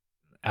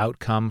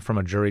outcome from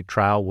a jury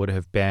trial would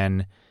have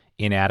been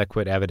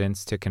inadequate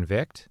evidence to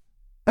convict?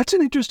 That's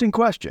an interesting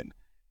question.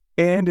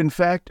 And in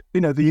fact,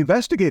 the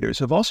investigators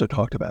have also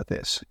talked about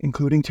this,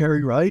 including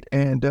Terry Wright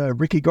and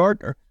Ricky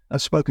Gardner.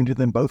 I've spoken to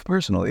them both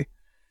personally.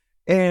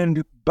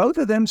 And both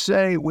of them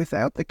say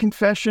without the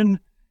confession,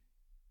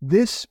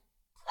 this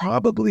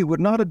probably would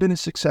not have been a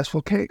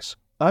successful case.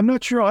 I'm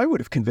not sure I would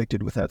have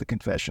convicted without the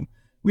confession.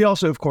 We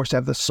also, of course,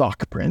 have the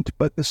sock print,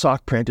 but the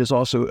sock print is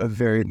also of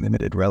very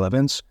limited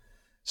relevance.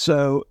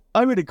 So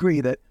I would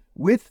agree that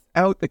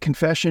without the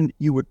confession,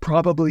 you would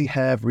probably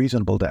have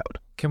reasonable doubt.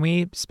 Can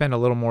we spend a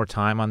little more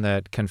time on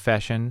the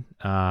confession?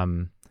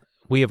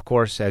 We, of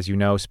course, as you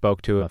know,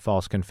 spoke to a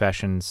false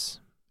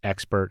confessions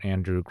expert,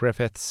 Andrew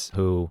Griffiths,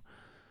 who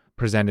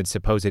presented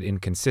supposed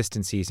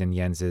inconsistencies in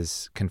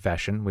Jens's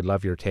confession. We'd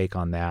love your take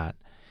on that.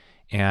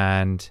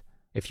 And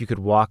if you could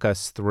walk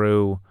us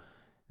through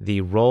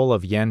the role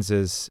of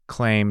Jens's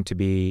claim to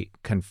be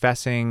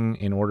confessing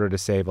in order to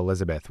save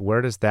Elizabeth.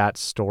 Where does that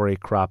story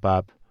crop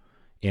up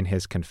in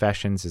his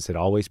confessions? Is it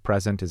always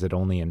present? Is it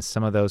only in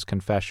some of those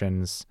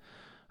confessions?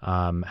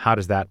 How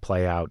does that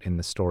play out in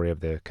the story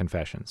of the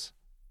confessions?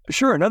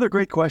 Sure, another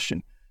great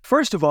question.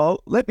 First of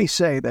all, let me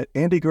say that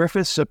Andy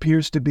Griffiths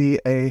appears to be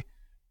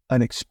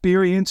an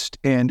experienced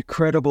and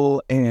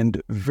credible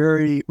and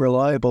very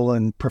reliable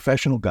and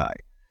professional guy.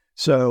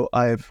 So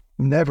I've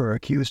never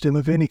accused him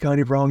of any kind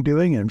of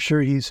wrongdoing, and I'm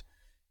sure he's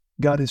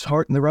got his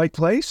heart in the right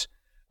place.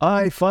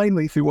 I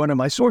finally, through one of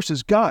my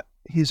sources, got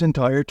his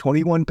entire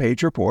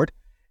 21-page report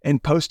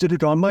and posted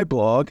it on my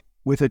blog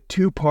with a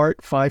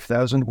 2-part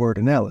 5,000-word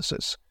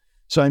analysis.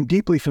 So I'm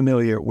deeply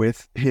familiar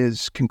with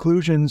his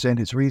conclusions and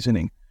his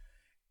reasoning.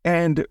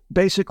 And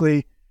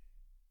basically,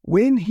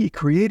 when he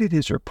created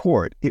his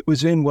report, it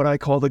was in what I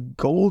call the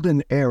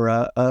golden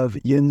era of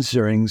Jens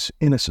Zöring's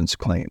innocence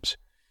claims,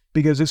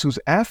 because this was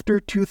after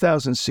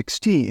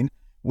 2016,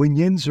 when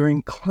Jens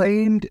Zöring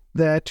claimed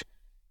that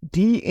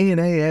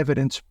DNA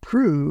evidence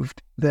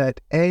proved that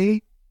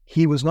A,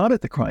 he was not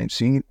at the crime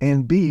scene,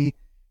 and B,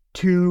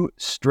 2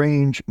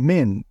 strange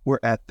men were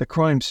at the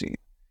crime scene.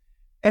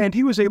 And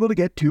he was able to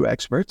get 2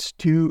 experts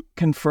to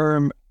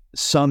confirm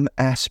some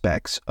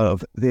aspects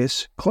of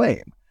this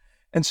claim.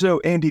 And so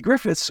Andy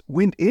Griffiths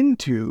went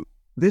into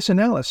this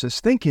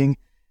analysis thinking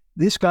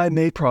this guy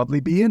may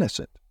probably be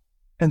innocent.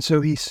 And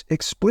so he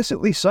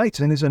explicitly cites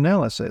in his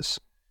analysis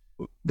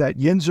that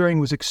Jens Zöring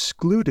was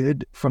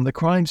excluded from the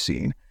crime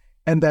scene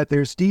and that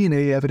there's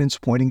DNA evidence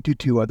pointing to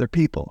 2 other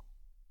people,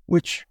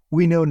 which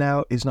we know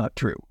now is not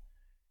true.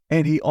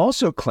 And he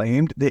also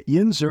claimed that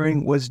Jens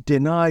Zöring was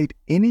denied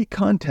any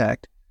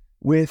contact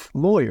with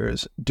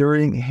lawyers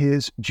during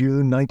his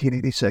June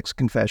 1986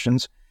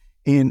 confessions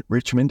in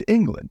Richmond,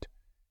 England.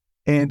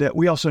 And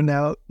we also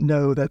now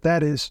know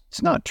that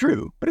it's not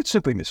true, but it's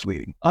simply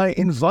misleading. I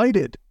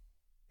invited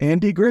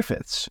Andy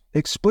Griffiths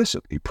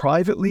explicitly,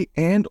 privately,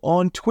 and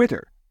on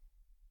Twitter.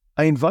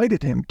 I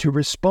invited him to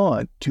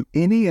respond to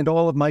any and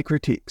all of my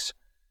critiques.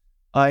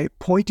 I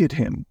pointed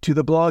him to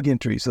the blog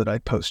entries that I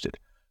posted.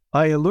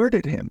 I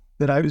alerted him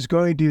that I was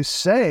going to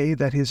say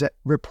that his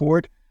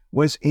report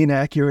was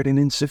inaccurate and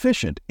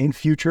insufficient in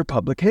future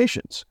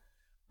publications.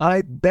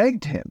 I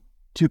begged him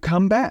to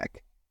come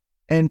back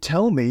and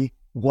tell me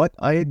what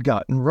I had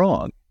gotten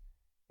wrong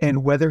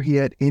and whether he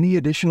had any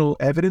additional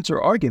evidence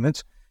or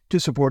arguments to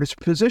support his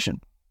position.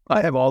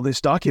 I have all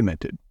this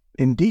documented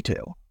in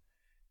detail.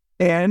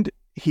 And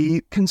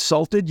he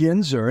consulted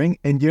Jens Zöring,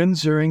 and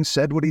Jens Zöring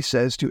said what he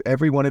says to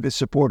every one of his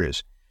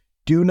supporters: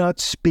 do not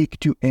speak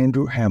to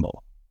Andrew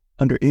Hammel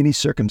under any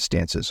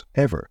circumstances,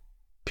 ever,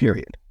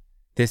 period.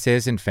 This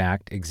is, in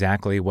fact,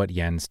 exactly what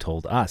Jens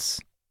told us.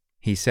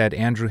 He said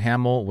Andrew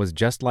Hammel was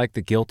just like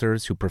the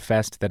guilters who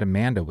professed that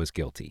Amanda was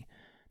guilty,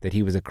 that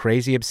he was a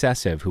crazy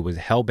obsessive who was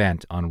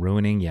hell-bent on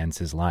ruining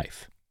Jens's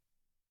life.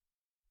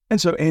 And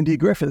so Andy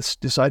Griffiths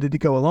decided to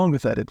go along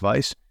with that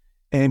advice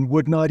and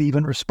would not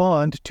even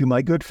respond to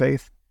my good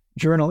faith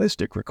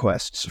journalistic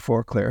requests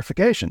for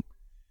clarification.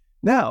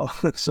 Now,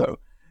 so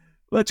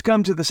let's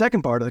come to the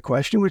second part of the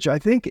question, which I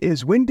think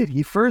is, when did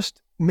he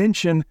first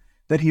mention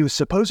that he was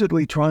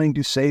supposedly trying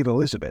to save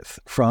Elizabeth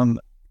from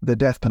the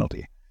death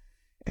penalty?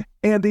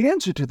 And the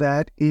answer to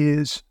that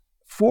is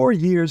 4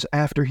 years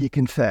after he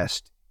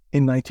confessed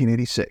in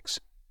 1986.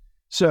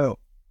 So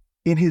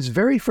in his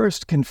very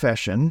first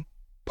confession,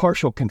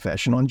 partial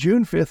confession, on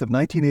June 5th of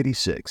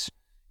 1986,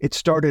 it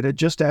started at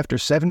just after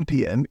 7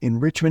 p.m. in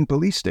Richmond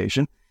Police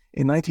Station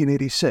in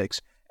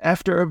 1986.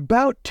 After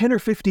about 10 or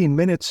 15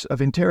 minutes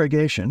of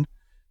interrogation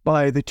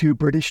by the 2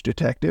 British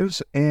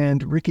detectives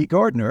and Ricky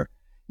Gardner,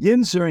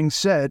 Jens Zöring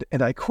said,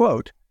 and I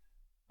quote,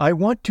 "I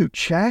want to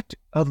chat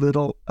a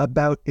little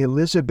about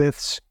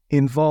Elizabeth's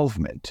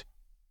involvement,"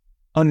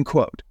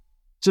 unquote.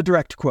 It's a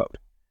direct quote.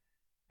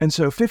 And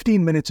so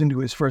 15 minutes into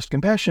his first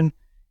confession,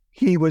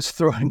 he was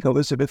throwing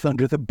Elizabeth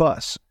under the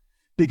bus,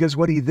 because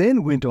what he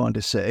then went on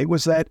to say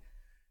was that,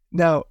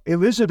 now,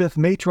 Elizabeth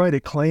may try to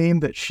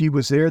claim that she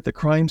was there at the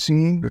crime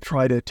scene to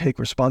try to take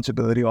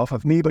responsibility off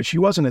of me, but she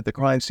wasn't at the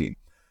crime scene.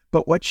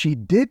 But what she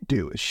did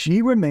do is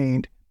she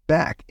remained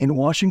back in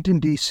Washington,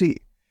 D.C.,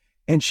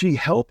 and she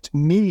helped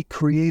me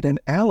create an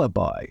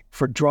alibi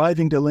for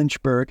driving to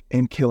Lynchburg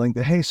and killing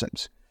the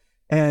Haysons.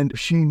 And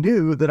she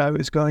knew that I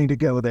was going to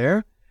go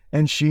there,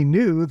 and she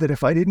knew that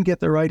if I didn't get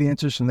the right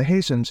answers from the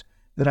Haysons,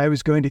 that I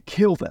was going to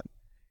kill them.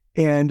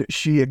 And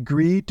she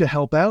agreed to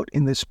help out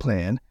in this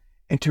plan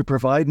and to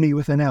provide me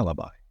with an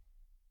alibi.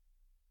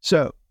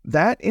 So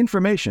that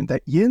information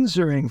that Jens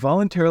Zöring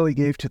voluntarily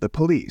gave to the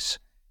police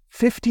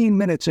 15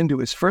 minutes into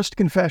his first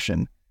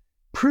confession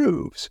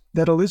proves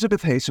that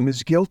Elizabeth Haysom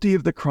is guilty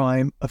of the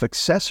crime of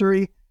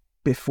accessory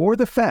before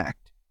the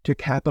fact to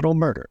capital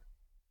murder,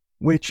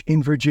 which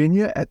in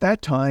Virginia at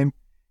that time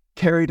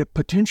carried a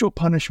potential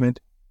punishment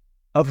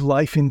of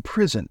life in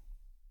prison.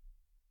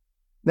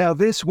 Now,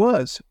 this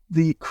was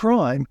the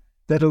crime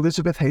that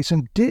Elizabeth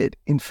Haysom did,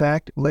 in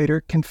fact,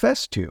 later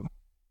confess to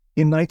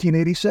in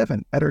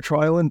 1987 at her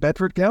trial in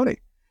Bedford County.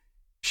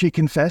 she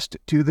confessed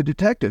to the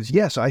detectives,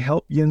 yes, I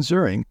helped Jens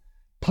Zuring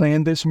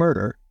plan this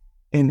murder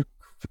and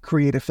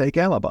create a fake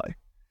alibi.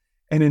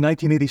 And in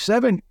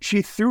 1987,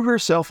 she threw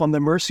herself on the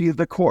mercy of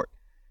the court.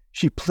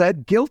 She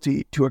pled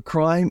guilty to a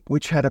crime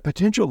which had a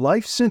potential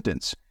life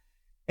sentence.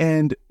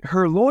 And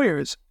her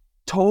lawyers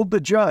told the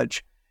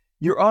judge,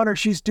 Your Honor,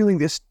 she's doing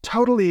this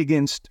totally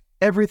against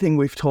everything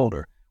we've told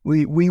her.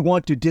 We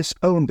want to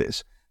disown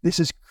this. This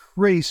is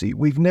crazy.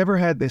 We've never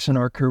had this in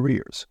our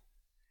careers.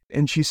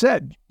 And she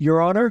said,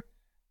 Your Honor,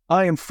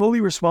 I am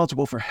fully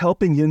responsible for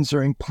helping Jens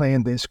Zuring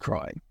plan this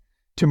crime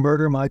to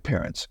murder my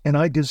parents, and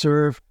I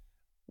deserve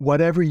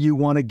whatever you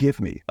want to give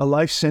me, a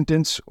life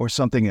sentence or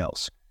something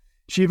else.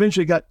 She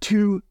eventually got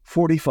 2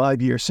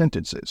 45-year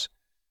sentences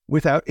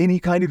without any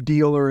kind of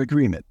deal or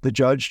agreement. The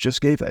judge just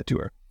gave that to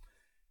her.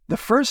 The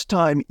first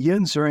time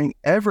Jens Zuring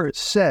ever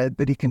said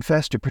that he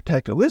confessed to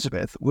protect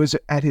Elizabeth was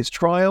at his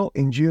trial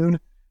in June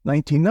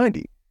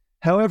 1990.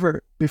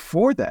 However,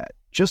 before that,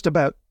 just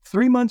about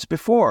 3 months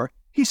before,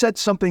 he said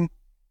something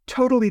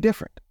totally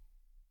different.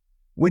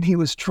 When he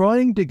was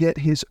trying to get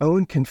his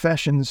own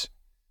confessions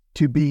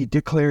to be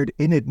declared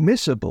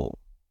inadmissible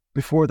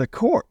before the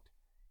court,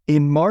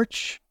 in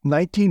March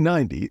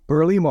 1990,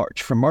 early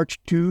March, from March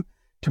 2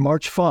 to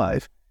March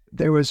 5,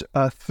 there was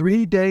a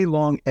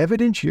 3-day-long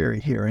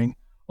evidentiary hearing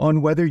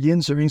on whether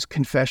Jens Zuring's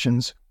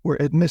confessions were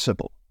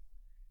admissible.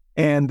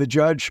 And the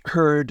judge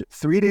heard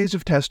 3 days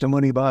of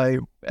testimony by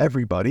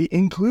everybody,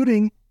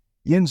 including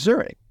Jens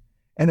Zuring.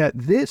 And at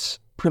this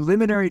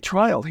preliminary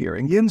trial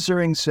hearing, Jens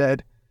Zuring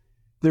said,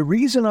 the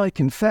reason I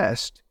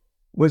confessed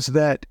was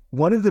that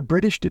one of the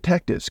British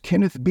detectives,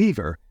 Kenneth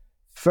Beaver,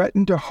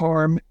 threatened to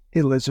harm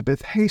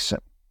Elizabeth Haysom.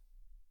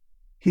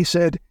 He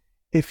said,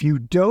 if you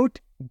don't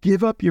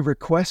give up your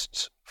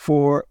requests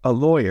for a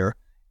lawyer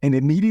and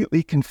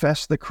immediately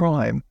confess the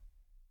crime,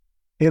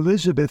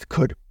 Elizabeth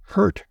could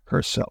hurt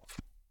herself.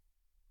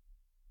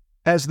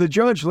 As the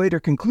judge later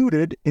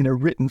concluded in a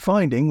written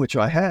finding, which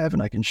I have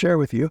and I can share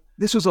with you,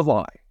 this was a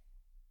lie.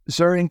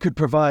 Zuring could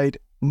provide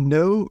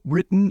no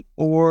written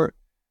or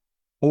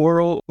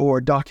oral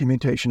or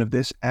documentation of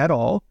this at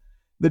all.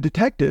 The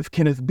detective,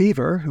 Kenneth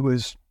Beaver, who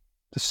is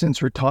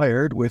since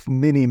retired with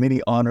many,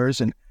 many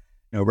honors and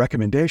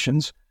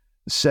recommendations,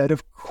 said,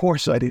 of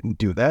course I didn't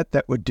do that.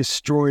 That would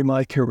destroy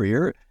my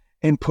career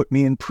and put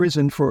me in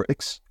prison for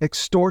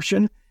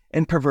extortion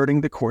and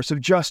perverting the course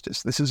of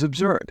justice. This is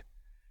absurd.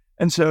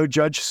 And so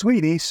Judge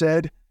Sweeney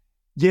said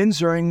Jens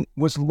Zuring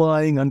was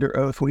lying under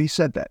oath when he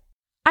said that.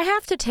 I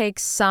have to take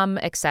some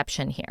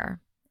exception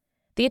here.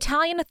 The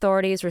Italian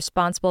authorities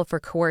responsible for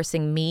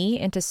coercing me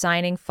into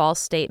signing false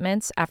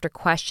statements after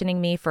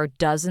questioning me for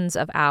dozens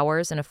of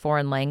hours in a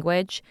foreign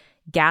language,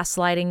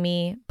 gaslighting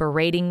me,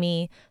 berating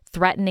me,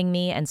 threatening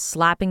me, and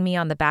slapping me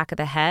on the back of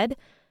the head,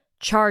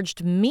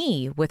 charged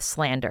me with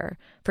slander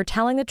for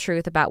telling the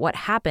truth about what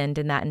happened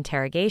in that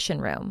interrogation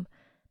room.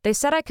 They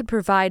said I could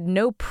provide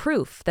no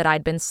proof that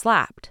I'd been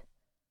slapped.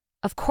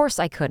 Of course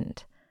I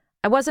couldn't.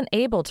 I wasn't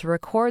able to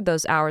record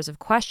those hours of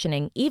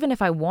questioning even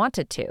if I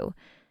wanted to,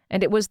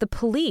 and it was the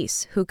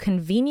police who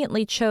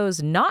conveniently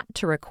chose not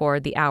to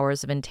record the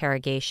hours of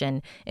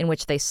interrogation in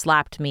which they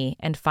slapped me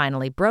and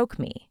finally broke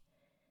me.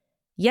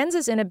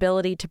 Jens's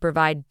inability to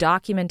provide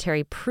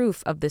documentary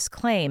proof of this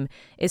claim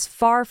is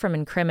far from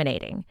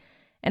incriminating,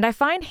 and I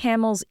find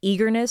Hammel's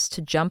eagerness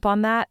to jump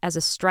on that as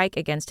a strike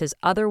against his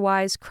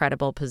otherwise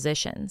credible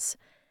positions.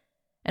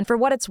 And for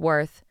what it's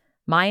worth,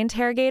 my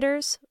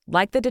interrogators,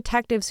 like the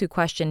detectives who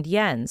questioned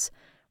Jens,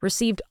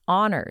 received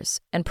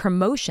honors and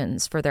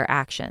promotions for their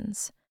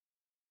actions.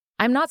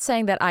 I'm not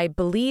saying that I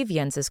believe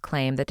Jens's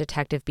claim that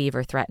Detective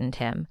Beaver threatened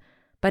him,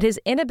 but his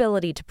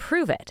inability to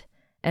prove it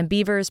and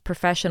Beaver's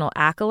professional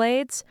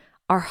accolades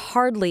are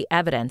hardly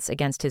evidence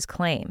against his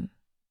claim.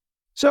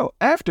 So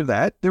after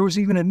that, there was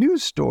even a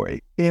news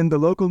story in the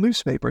local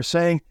newspaper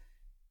saying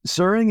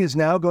Zuring is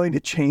now going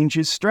to change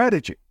his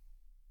strategy.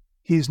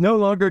 He's no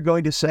longer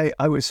going to say,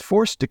 I was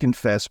forced to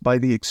confess by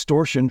the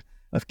extortion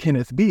of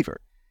Kenneth Beaver.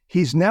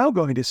 He's now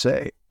going to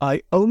say,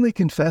 I only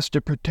confessed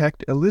to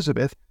protect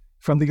Elizabeth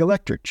from the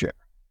electric chair.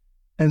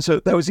 And so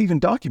that was even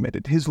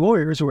documented. His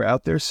lawyers were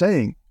out there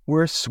saying,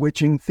 we're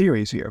switching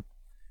theories here.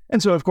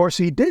 And so, of course,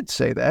 he did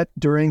say that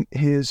during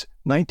his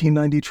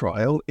 1990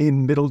 trial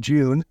in middle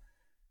June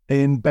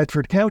in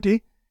Bedford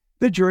County.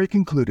 The jury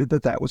concluded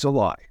that that was a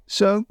lie.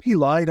 So he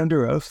lied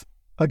under oath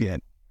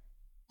again.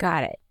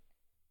 Got it.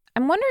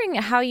 I'm wondering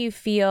how you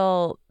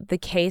feel the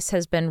case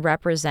has been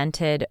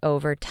represented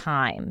over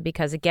time,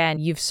 because, again,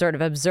 you've sort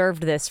of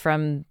observed this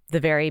from the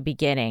very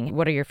beginning.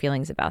 What are your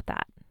feelings about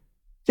that?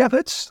 Yeah,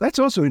 that's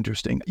also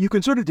interesting. You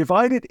can sort of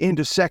divide it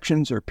into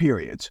sections or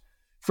periods.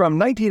 From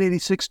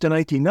 1986 to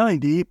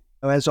 1990,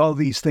 as all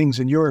these things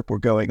in Europe were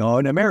going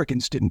on,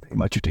 Americans didn't pay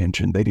much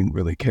attention. They didn't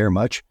really care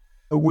much.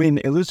 When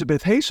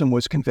Elizabeth Haysom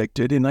was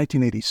convicted in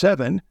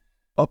 1987,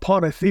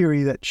 upon a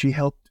theory that she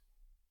helped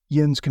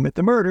Jens commit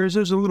the murders,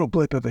 there's a little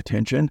blip of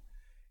attention,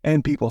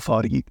 and people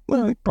thought he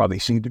probably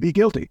seemed to be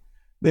guilty.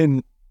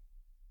 Then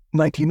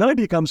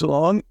 1990 comes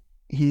along,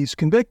 he's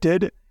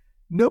convicted.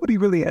 Nobody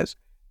really has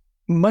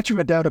much of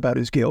a doubt about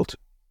his guilt.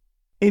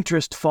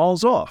 interest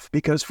falls off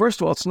because, first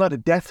of all, it's not a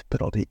death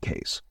penalty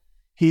case.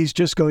 He's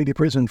just going to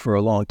prison for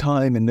a long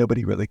time and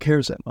nobody really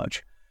cares that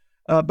much.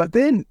 But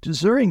then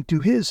Zering, to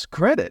his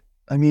credit,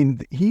 I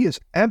mean, he is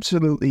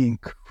absolutely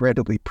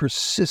incredibly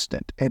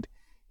persistent and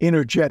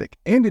energetic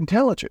and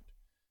intelligent.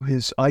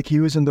 His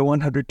IQ is in the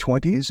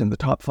 120s, in the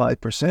top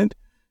 5%.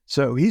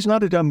 So he's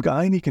not a dumb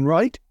guy, and he can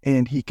write,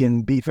 and he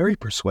can be very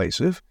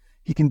persuasive.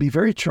 He can be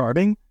very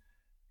charming.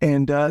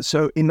 And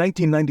so in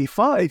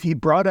 1995, he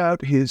brought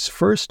out his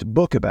first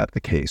book about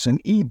the case, an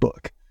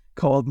e-book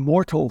called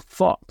Mortal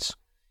Thoughts,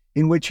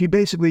 in which he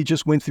basically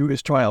just went through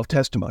his trial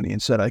testimony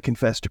and said, I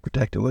confess to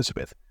protect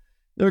Elizabeth.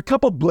 There were a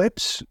couple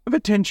blips of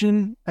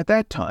attention at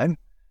that time,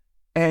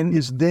 and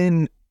his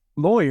then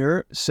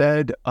lawyer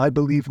said, I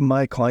believe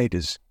my client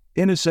is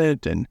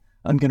innocent, and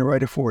I'm going to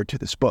write a foreword to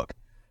this book.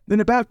 Then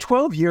about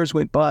 12 years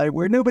went by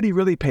where nobody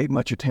really paid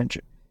much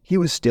attention. He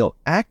was still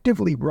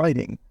actively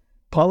writing.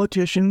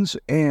 Politicians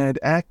and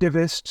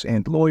activists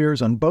and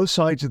lawyers on both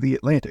sides of the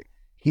Atlantic.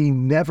 He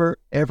never,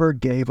 ever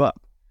gave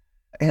up.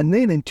 And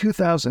then in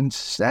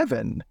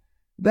 2007,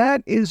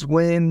 that is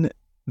when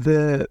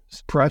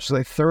perhaps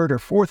the third or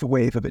fourth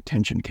wave of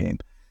attention came,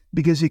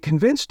 because he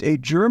convinced a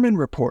German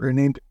reporter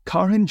named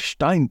Karin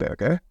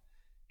Steinberger.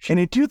 And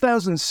in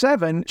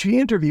 2007, she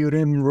interviewed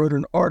him and wrote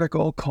an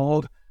article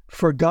called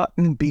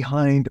Forgotten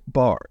Behind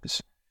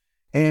Bars.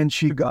 And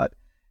she got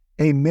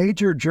a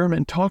major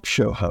German talk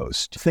show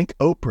host, think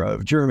Oprah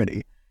of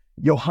Germany,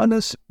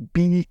 Johannes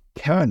B.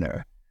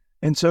 Kerner.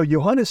 And so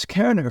Johannes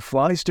Kerner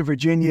flies to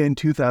Virginia in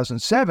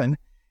 2007,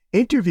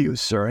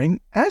 interviews Zering,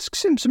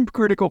 asks him some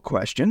critical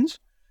questions,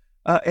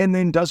 and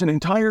then does an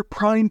entire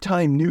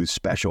primetime news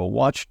special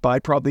watched by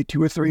probably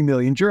 2 or 3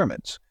 million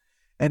Germans.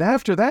 And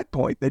after that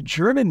point, the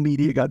German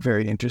media got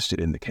very interested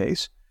in the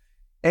case,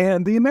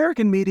 and the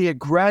American media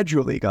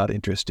gradually got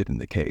interested in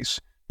the case,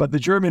 but the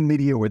German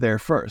media were there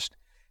first.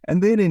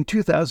 And then in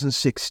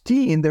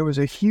 2016, there was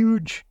a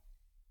huge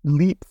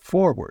leap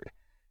forward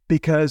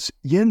because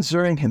Jens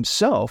Zering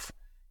himself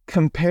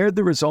compared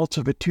the results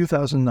of a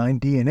 2009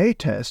 DNA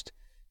test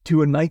to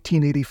a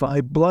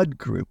 1985 blood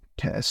group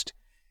test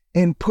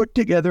and put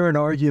together an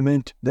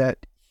argument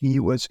that he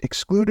was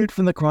excluded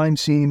from the crime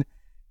scene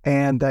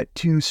and that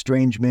 2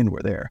 strange men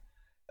were there.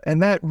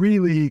 And that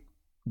really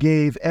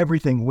gave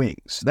everything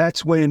wings.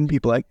 That's when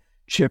people like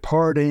Chip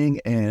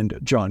Harding and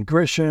John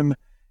Grisham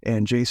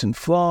and Jason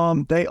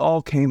Flom, they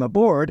all came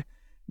aboard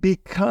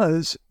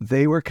because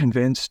they were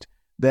convinced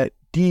that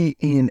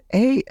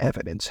DNA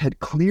evidence had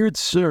cleared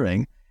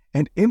Zering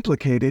and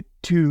implicated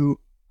 2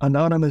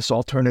 anonymous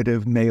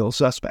alternative male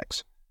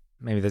suspects.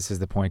 Maybe this is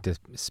the point to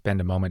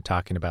spend a moment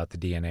talking about the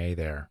DNA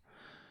there.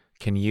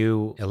 Can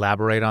you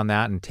elaborate on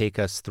that and take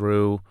us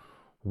through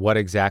what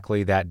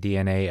exactly that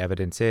DNA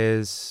evidence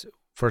is?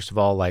 First of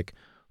all, like,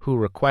 who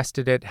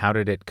requested it? How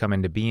did it come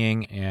into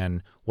being?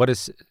 And what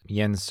does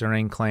Jens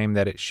Zering claim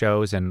that it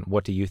shows? And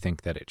what do you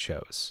think that it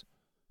shows?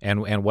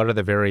 And what are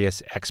the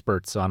various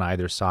experts on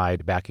either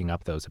side backing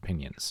up those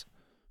opinions?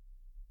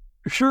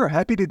 Sure,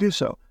 happy to do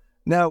so.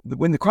 Now,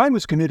 when the crime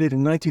was committed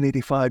in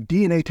 1985,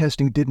 DNA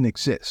testing didn't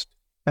exist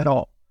at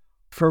all.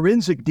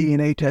 Forensic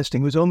DNA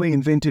testing was only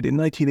invented in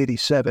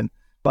 1987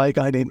 by a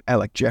guy named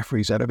Alec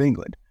Jeffreys out of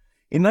England.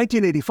 In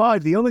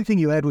 1985, the only thing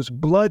you had was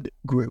blood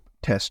group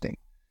testing.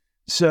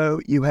 So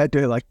you had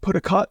to put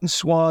a cotton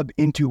swab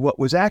into what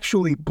was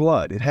actually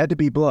blood. It had to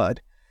be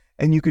blood.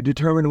 And you could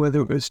determine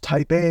whether it was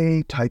type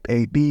A, type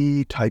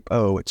AB, type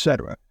O,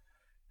 etc.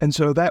 And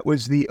so that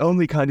was the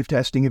only kind of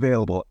testing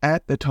available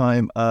at the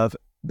time of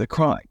the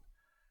crime.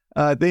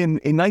 Then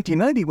in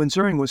 1990, when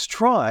Zering was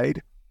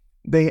tried,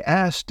 they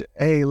asked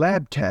a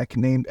lab tech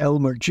named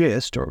Elmer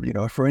Gist, or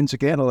a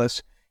forensic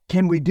analyst,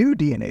 can we do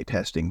DNA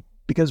testing?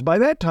 Because by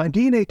that time,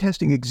 DNA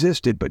testing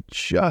existed, but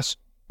just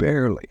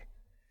barely.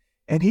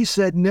 And he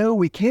said, no,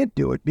 we can't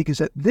do it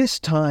because at this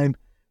time,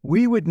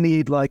 we would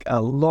need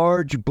a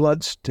large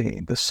blood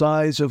stain the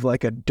size of a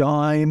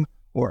dime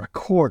or a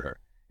quarter.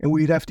 And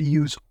we'd have to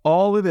use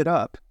all of it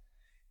up.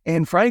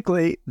 And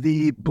frankly,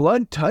 the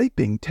blood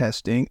typing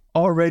testing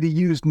already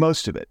used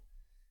most of it.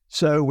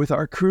 So with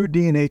our crude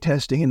DNA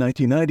testing in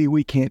 1990,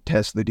 we can't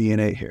test the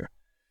DNA here.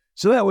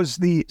 So that was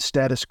the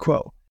status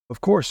quo.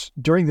 Of course,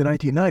 during the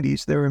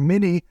 1990s, there were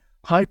many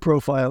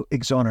high-profile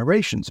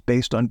exonerations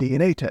based on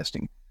DNA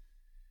testing.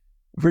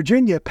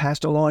 Virginia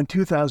passed a law in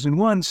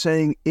 2001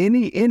 saying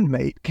any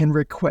inmate can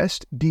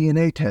request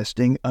DNA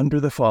testing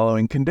under the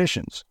following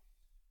conditions.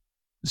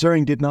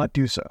 Zering did not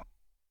do so.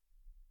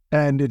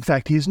 And in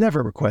fact, he's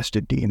never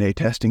requested DNA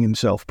testing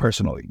himself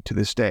personally to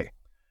this day.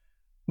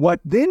 What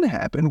then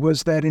happened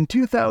was that in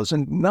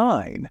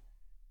 2009,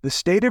 the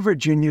state of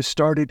Virginia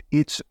started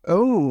its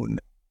own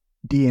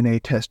DNA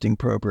testing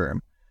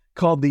program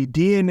called the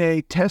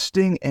DNA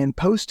Testing and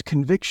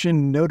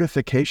Post-Conviction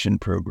Notification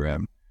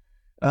Program.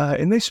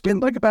 And they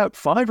spent about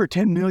 $5 or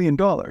 $10 million.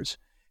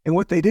 And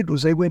what they did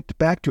was they went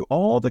back to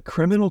all the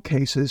criminal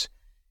cases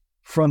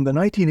from the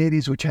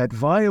 1980s which had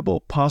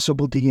viable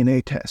possible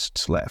DNA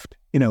tests left,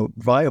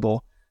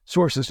 viable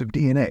sources of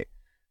DNA.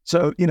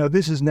 So,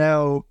 this is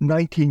now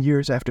 19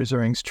 years after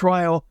Zuring's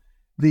trial.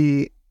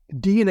 The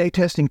DNA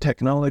testing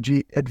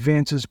technology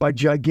advances by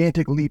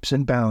gigantic leaps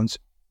and bounds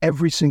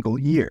every single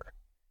year.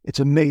 It's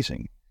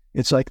amazing.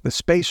 It's like the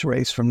space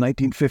race from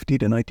 1950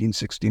 to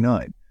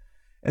 1969.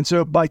 And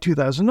so by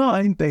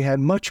 2009, they had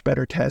much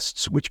better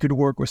tests which could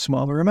work with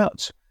smaller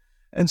amounts.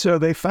 And so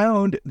they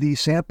found the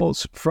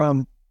samples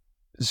from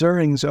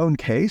Zuring's own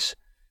case.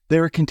 They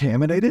were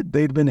contaminated.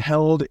 They'd been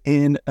held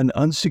in an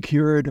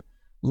unsecured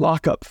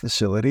lockup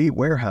facility,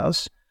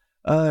 warehouse.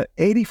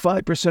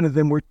 85% of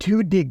them were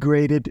too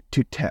degraded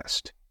to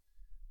test.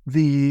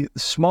 The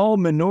small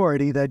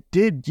minority that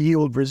did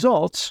yield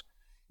results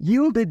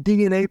yielded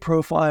DNA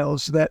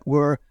profiles that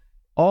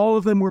all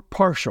of them were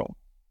partial.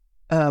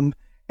 And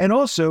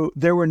also,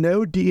 there were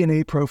no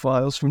DNA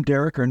profiles from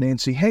Derek or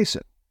Nancy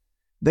Hasen.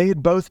 They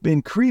had both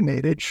been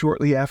cremated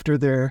shortly after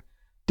their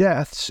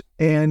deaths,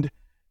 and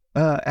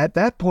at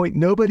that point,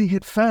 nobody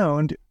had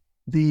found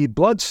the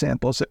blood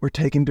samples that were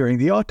taken during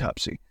the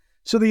autopsy.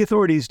 So the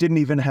authorities didn't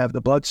even have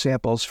the blood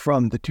samples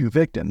from the two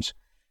victims.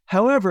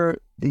 However,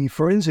 the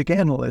forensic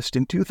analyst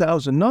in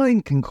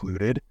 2009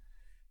 concluded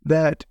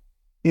that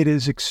it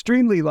is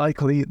extremely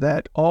likely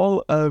that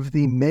all of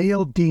the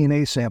male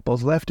DNA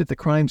samples left at the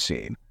crime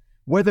scene,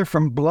 whether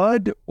from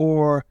blood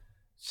or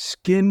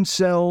skin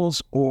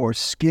cells or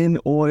skin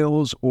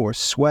oils or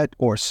sweat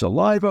or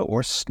saliva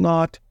or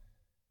snot,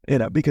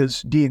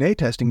 because DNA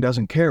testing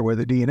doesn't care where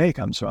the DNA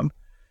comes from,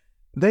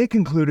 they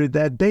concluded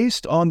that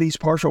based on these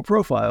partial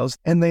profiles,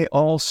 and they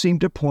all seem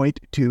to point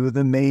to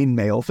the main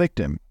male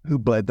victim who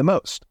bled the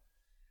most.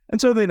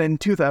 And so then in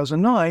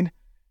 2009,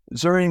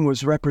 Zuring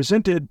was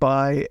represented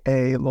by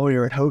a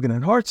lawyer at Hogan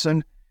and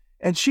Hartson,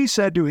 and she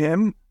said to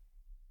him,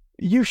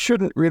 "You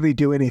shouldn't really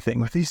do anything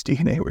with these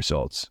DNA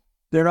results.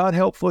 They're not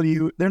helpful to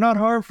you. They're not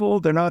harmful.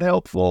 They're not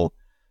helpful,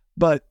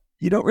 but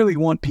you don't really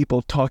want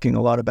people talking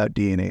a lot about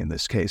DNA in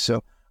this case.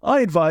 So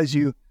I advise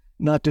you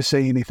not to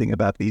say anything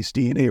about these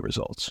DNA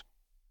results."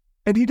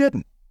 And he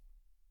didn't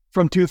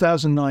from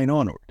 2009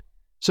 onward.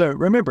 So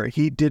remember,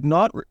 he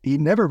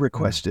never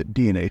requested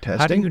DNA testing.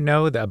 How do you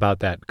know about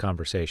that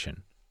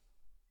conversation?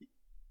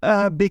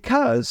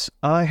 Because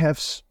I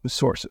have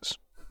sources.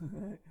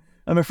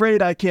 I'm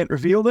afraid I can't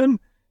reveal them,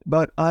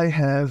 but I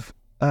have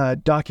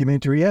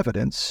documentary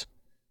evidence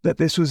that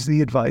this was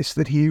the advice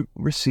that he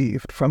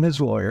received from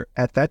his lawyer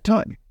at that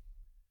time.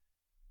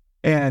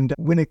 And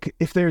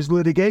if there's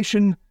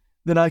litigation,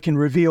 then I can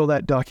reveal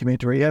that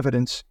documentary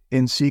evidence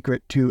in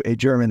secret to a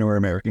German or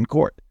American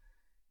court.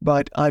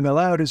 But I'm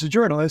allowed as a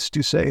journalist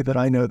to say that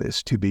I know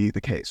this to be the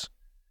case.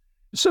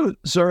 So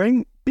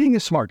Zuring, being a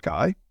smart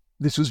guy,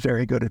 this was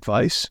very good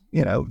advice.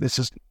 It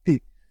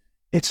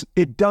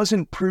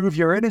doesn't prove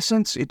your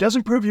innocence. It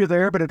doesn't prove you're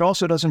there, but it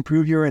also doesn't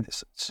prove your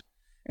innocence.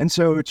 And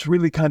so it's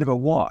really kind of a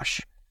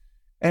wash.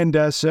 And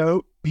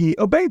so he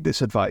obeyed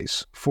this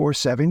advice for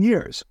 7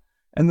 years.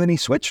 And then he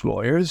switched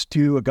lawyers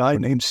to a guy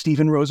named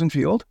Stephen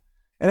Rosenfield.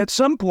 And at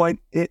some point,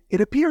 it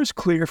appears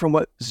clear from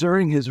what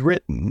Zuring has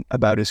written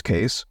about his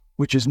case,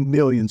 which is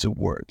millions of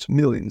words,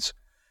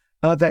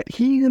 that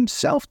he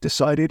himself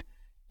decided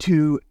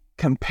to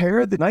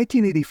compare the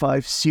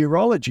 1985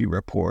 serology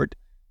report,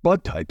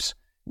 blood types,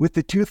 with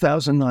the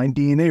 2009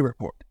 DNA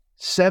report,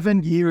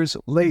 7 years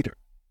later,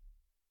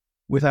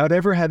 without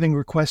ever having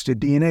requested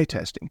DNA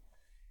testing.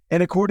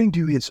 And according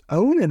to his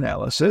own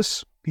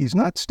analysis, he's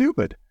not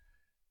stupid.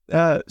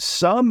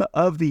 Some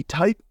of the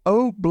type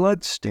O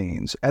blood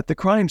stains at the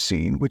crime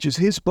scene, which is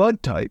his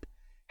blood type,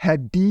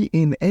 had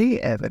DNA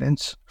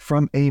evidence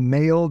from a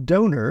male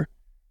donor,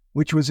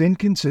 which was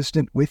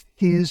inconsistent with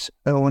his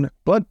own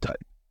blood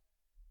type.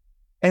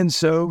 And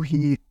so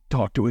he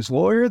talked to his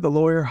lawyer. The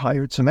lawyer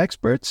hired some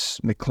experts,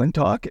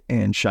 McClintock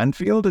and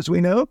Schoenfield, as we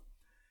know.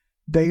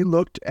 They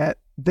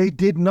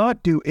did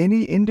not do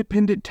any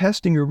independent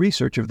testing or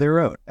research of their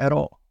own at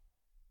all.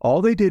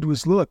 All they did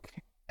was look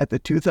at the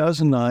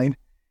 2009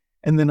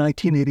 and the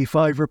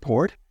 1985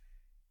 report,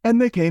 and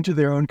they came to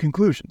their own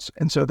conclusions.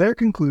 And so their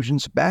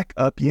conclusions back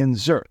up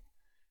Jens Zuring.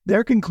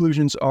 Their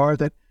conclusions are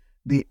that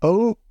the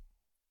O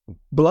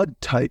blood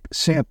type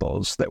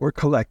samples that were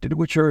collected,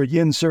 which are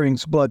Jens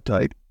Zuring's blood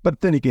type, but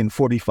then again,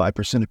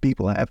 45% of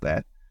people have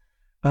that,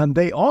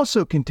 they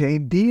also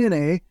contain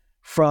DNA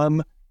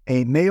from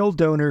a male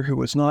donor who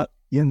was not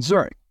Jens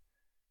Zuring.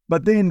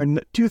 But then in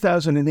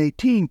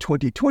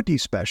 2018-2020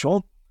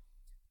 special,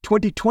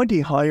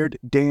 2020 hired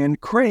Dan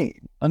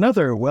Crane,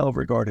 another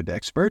well-regarded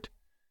expert,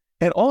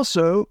 and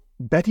also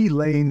Betty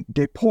Lane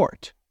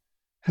Deporte,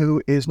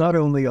 who is not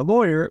only a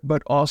lawyer,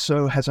 but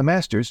also has a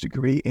master's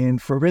degree in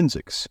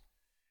forensics.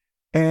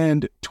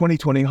 And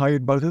 2020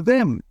 hired both of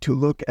them to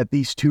look at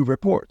these two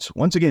reports.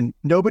 Once again,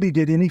 nobody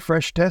did any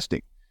fresh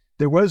testing.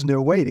 There was no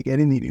way to get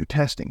any new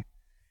testing.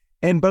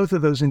 And both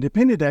of those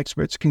independent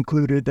experts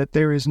concluded that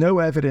there is no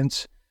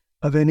evidence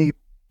of any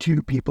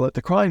two people at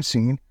the crime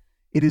scene.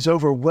 It is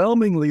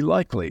overwhelmingly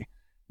likely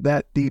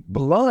that the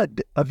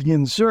blood of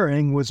Jens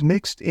Zuring was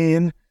mixed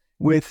in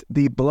with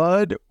the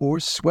blood or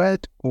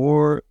sweat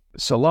or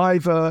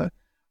saliva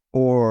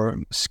or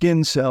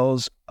skin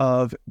cells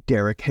of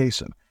Derek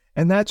Hasen.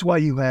 And that's why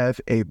you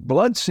have a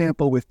blood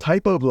sample with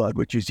type O blood,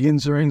 which is Yin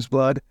Zuring's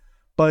blood,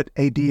 but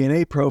a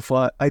DNA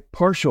profile, a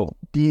partial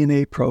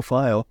DNA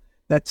profile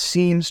that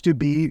seems to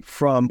be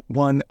from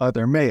one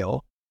other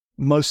male,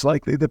 most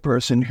likely the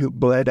person who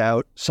bled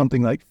out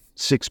something like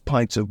 6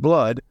 pints of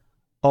blood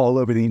all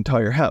over the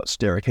entire house,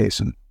 Derek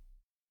Hasen.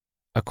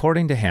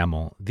 According to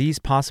Hammel, these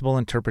possible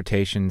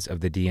interpretations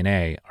of the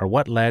DNA are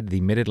what led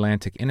the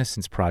Mid-Atlantic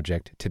Innocence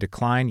Project to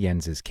decline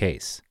Jens's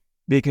case.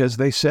 Because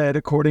they said,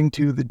 according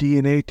to the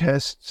DNA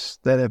tests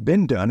that have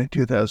been done in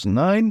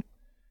 2009,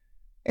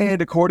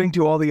 and according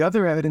to all the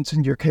other evidence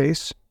in your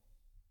case,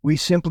 we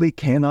simply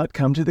cannot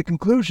come to the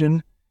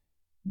conclusion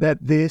that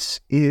this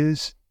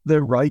is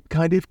the right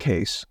kind of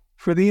case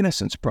for the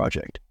Innocence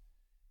Project.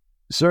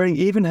 Zuring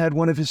even had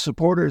one of his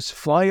supporters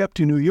fly up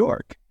to New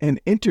York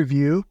and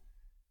interview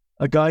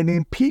a guy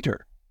named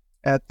Peter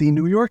at the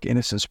New York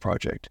Innocence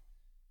Project,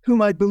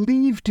 whom I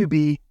believe to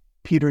be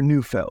Peter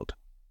Neufeld,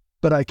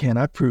 but I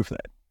cannot prove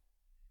that.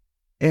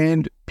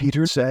 And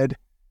Peter said,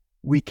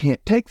 we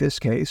can't take this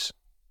case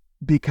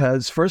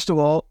because, first of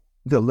all,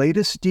 the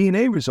latest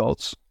DNA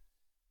results,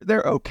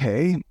 they're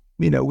okay.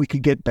 We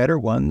could get better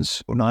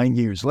ones 9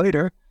 years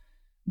later,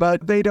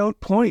 but they don't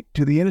point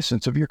to the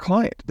innocence of your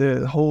client.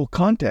 The whole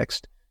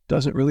context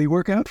doesn't really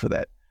work out for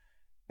that.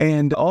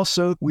 And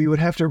also, we would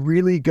have to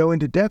really go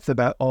into depth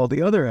about all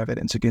the other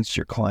evidence against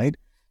your client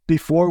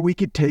before we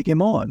could take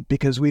him on,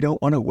 because we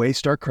don't want to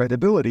waste our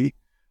credibility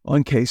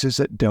on cases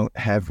that don't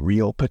have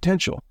real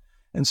potential.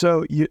 And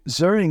so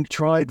Zuring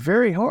tried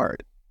very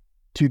hard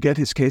to get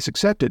his case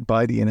accepted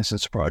by the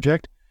Innocence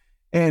Project.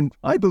 And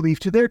I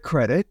believe to their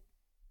credit,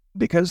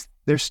 because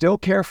they're still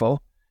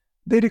careful,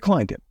 they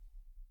declined him.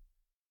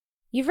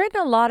 You've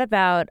written a lot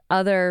about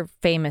other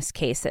famous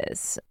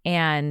cases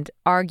and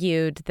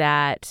argued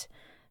that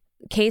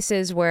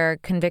cases where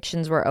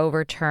convictions were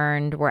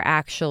overturned were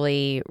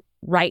actually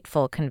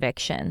rightful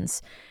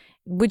convictions.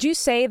 Would you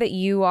say that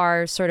you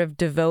are sort of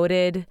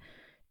devoted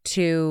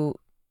to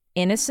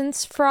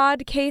innocence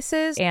fraud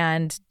cases?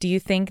 And do you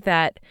think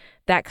that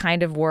that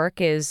kind of work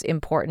is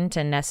important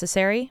and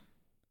necessary?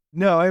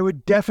 No, I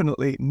would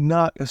definitely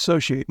not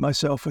associate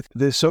myself with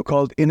this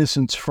so-called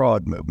innocence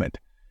fraud movement.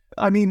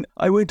 I mean,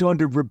 I went on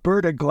to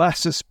Roberta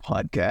Glass's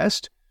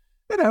podcast,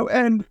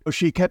 and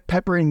she kept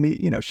peppering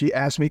me. She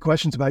asked me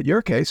questions about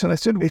your case, and I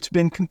said, it's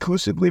been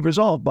conclusively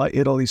resolved by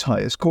Italy's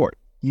highest court.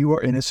 You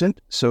are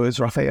innocent, so is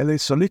Raffaele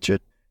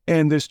Solicit.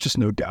 And there's just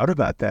no doubt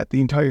about that.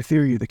 The entire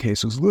theory of the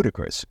case was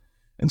ludicrous.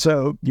 And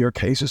so your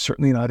case is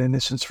certainly not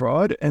innocence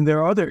fraud. And there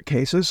are other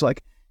cases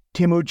like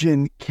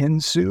Temujin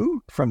Kensu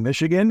from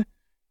Michigan,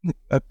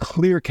 a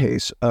clear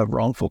case of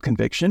wrongful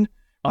conviction.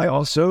 I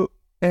also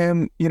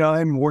am,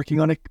 I'm working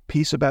on a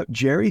piece about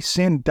Jerry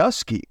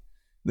Sandusky,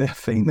 the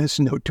famous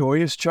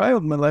notorious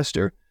child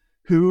molester,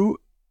 who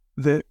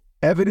the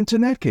evidence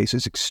in that case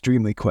is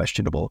extremely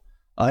questionable.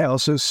 I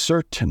also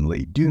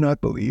certainly do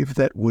not believe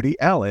that Woody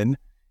Allen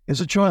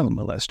is a child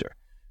molester.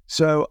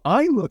 So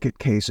I look at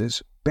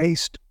cases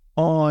based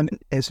on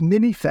as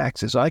many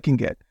facts as I can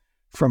get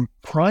from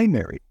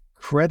primary,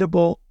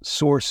 credible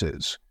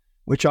sources,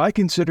 which I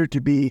consider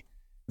to be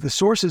the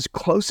sources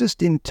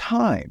closest in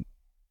time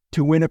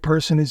to when a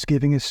person is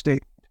giving a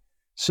statement.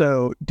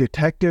 So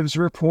detectives'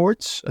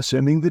 reports,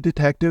 assuming the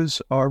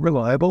detectives are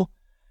reliable,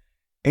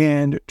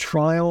 and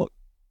trial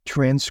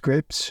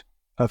transcripts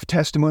of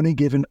testimony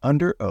given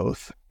under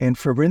oath, and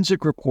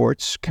forensic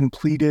reports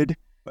completed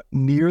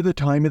near the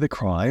time of the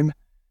crime,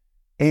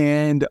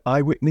 and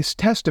eyewitness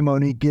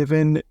testimony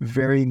given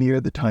very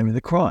near the time of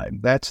the crime.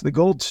 That's the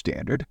gold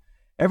standard.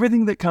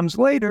 Everything that comes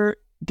later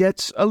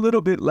gets a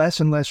little bit less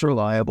and less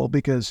reliable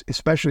because,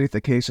 especially if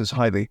the case is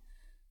highly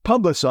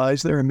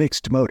publicized, there are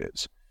mixed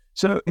motives.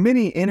 So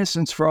many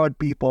innocence fraud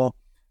people,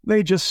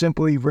 they just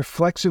simply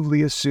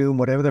reflexively assume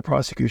whatever the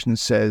prosecution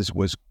says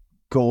was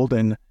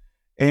golden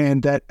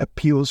and that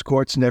appeals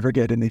courts never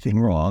get anything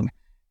wrong.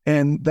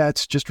 And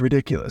that's just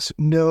ridiculous.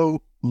 No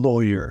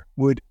lawyer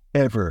would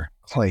ever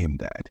claim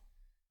that.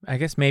 I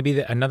guess maybe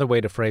another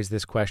way to phrase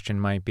this question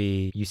might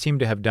be, you seem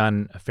to have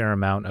done a fair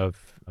amount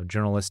of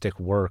journalistic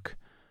work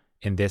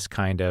in this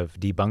kind of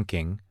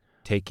debunking,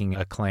 taking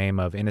a claim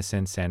of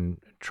innocence and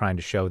trying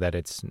to show that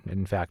it's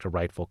in fact a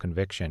rightful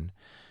conviction.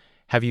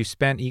 Have you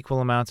spent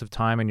equal amounts of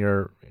time in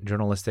your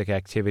journalistic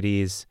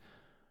activities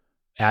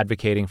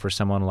advocating for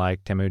someone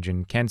like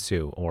Temujin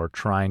Kensu or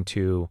trying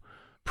to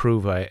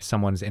prove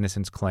someone's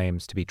innocence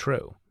claims to be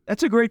true?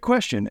 That's a great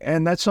question,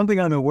 and that's something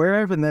I'm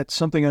aware of, and that's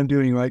something I'm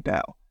doing right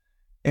now.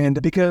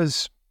 And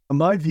because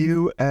my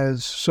view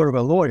as sort of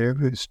a lawyer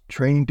who's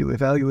trained to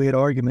evaluate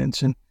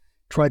arguments and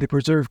try to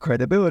preserve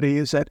credibility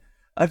is that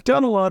I've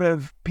done a lot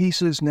of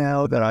pieces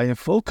now that I have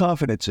full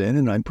confidence in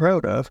and I'm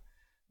proud of,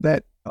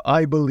 that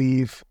I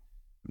believe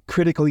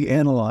critically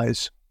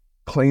analyze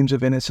claims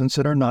of innocence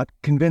that are not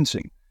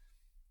convincing.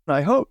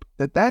 I hope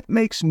that that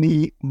makes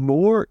me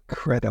more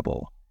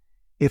credible.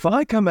 If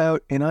I come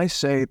out and I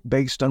say,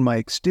 based on my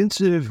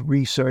extensive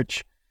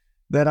research,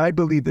 that I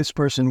believe this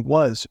person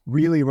was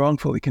really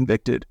wrongfully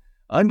convicted,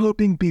 I'm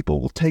hoping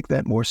people will take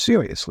that more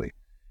seriously.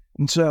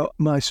 And so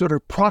my sort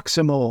of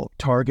proximal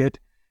target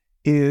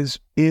is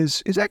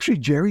actually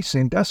Jerry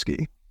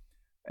Sandusky.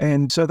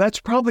 And so that's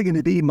probably going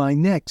to be my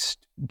next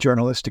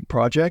journalistic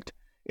project.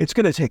 It's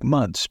going to take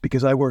months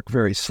because I work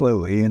very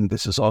slowly, and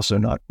this is also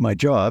not my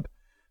job.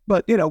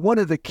 But, one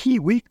of the key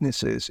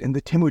weaknesses in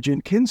the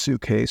Temujin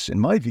Kinsu case, in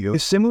my view,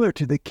 is similar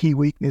to the key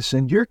weakness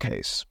in your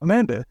case,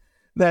 Amanda,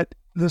 that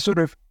the sort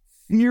of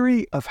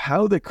theory of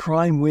how the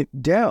crime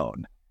went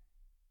down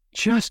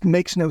just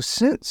makes no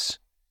sense.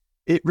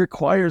 It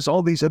requires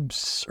all these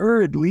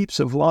absurd leaps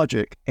of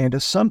logic and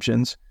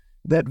assumptions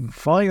that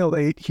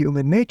violate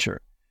human nature.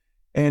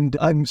 And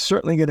I'm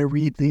certainly going to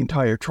read the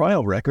entire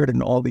trial record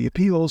and all the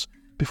appeals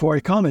before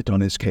I comment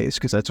on his case,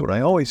 because that's what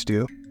I always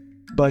do.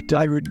 But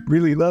I would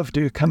really love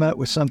to come out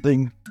with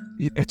something.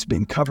 It's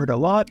been covered a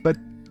lot, but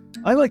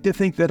I like to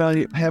think that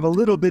I have a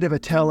little bit of a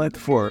talent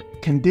for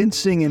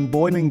condensing and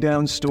boiling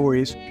down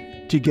stories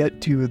to get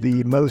to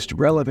the most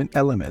relevant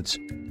elements.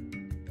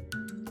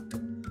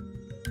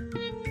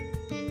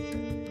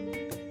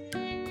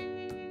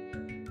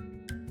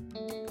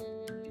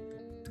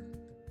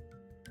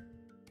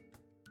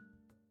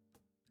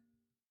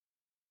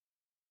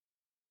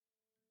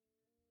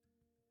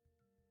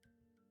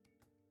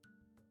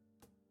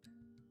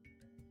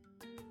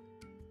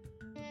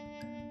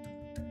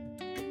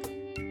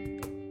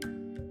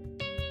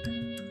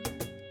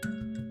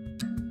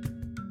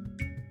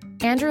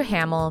 Andrew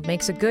Hammel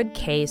makes a good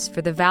case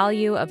for the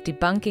value of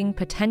debunking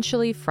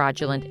potentially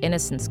fraudulent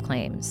innocence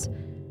claims.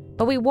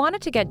 But we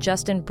wanted to get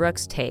Justin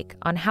Brooks' take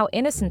on how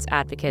innocence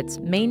advocates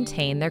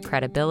maintain their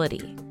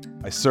credibility.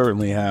 I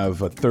certainly have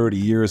 30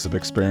 years of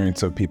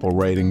experience of people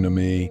writing to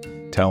me,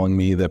 telling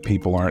me that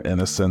people aren't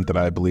innocent, that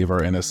I believe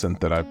are innocent,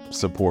 that I've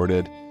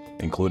supported,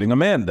 including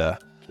Amanda.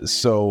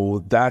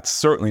 So that's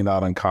certainly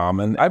not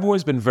uncommon. I've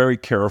always been very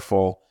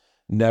careful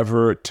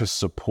never to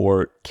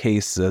support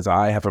cases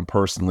I haven't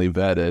personally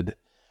vetted.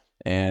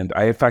 And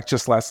I, in fact,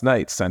 just last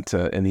night sent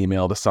an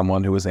email to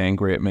someone who was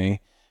angry at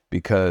me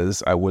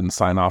because I wouldn't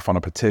sign off on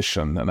a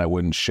petition and I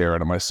wouldn't share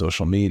it on my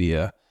social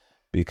media,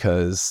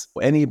 because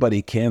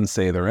anybody can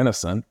say they're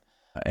innocent.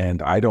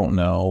 And I don't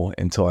know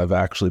until I've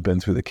actually been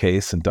through the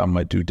case and done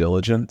my due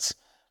diligence.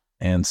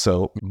 And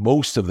so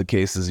most of the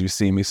cases you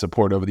see me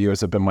support over the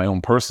years have been my own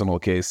personal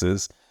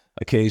cases.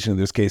 Occasionally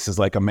there's cases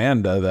like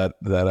Amanda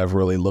that I've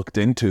really looked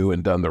into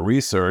and done the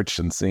research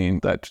and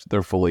seen that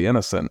they're fully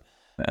innocent,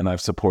 and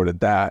I've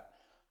supported that.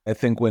 I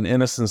think when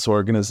innocence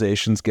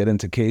organizations get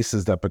into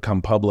cases that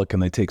become public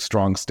and they take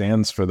strong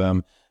stands for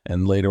them,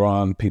 and later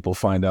on people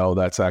find out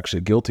that's actually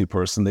a guilty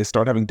person, they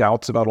start having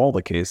doubts about all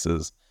the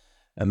cases.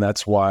 And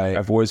that's why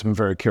I've always been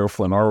very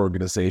careful in our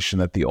organization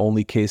that the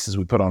only cases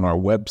we put on our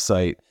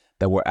website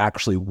that were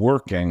actually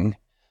working,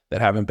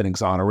 that haven't been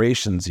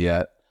exonerations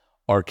yet,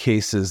 are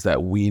cases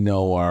that we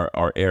know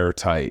are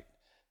airtight,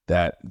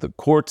 that the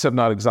courts have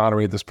not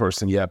exonerated this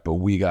person yet, but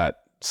we got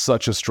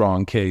such a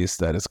strong case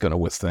that it's going to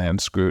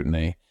withstand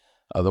scrutiny.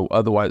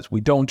 Otherwise, we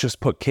don't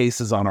just put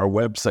cases on our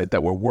website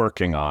that we're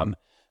working on,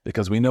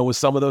 because we know with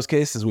some of those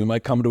cases, we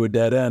might come to a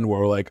dead end where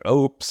we're like,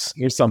 oops,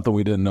 here's something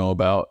we didn't know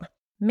about.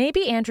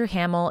 Maybe Andrew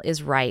Hammel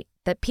is right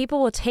that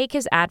people will take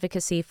his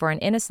advocacy for an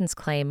innocence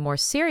claim more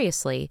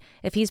seriously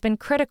if he's been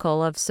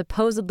critical of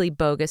supposedly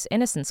bogus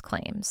innocence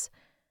claims.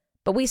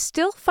 But we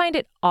still find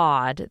it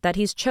odd that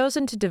he's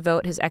chosen to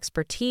devote his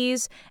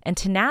expertise and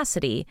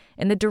tenacity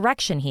in the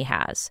direction he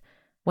has,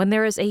 when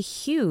there is a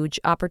huge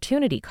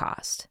opportunity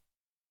cost.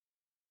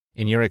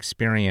 In your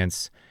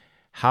experience,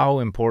 how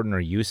important or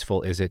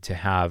useful is it to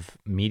have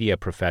media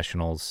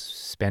professionals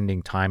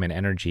spending time and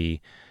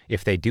energy,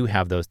 if they do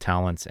have those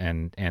talents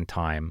and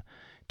time,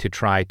 to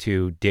try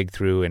to dig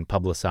through and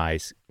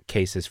publicize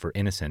cases for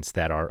innocence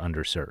that are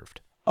underserved?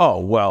 Oh,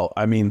 well,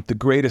 I mean, the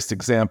greatest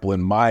example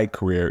in my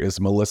career is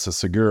Melissa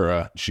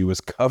Segura. She was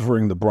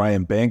covering the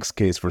Brian Banks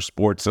case for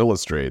Sports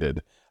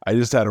Illustrated. I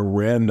just had a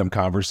random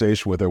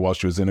conversation with her while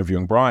she was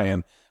interviewing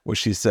Brian, where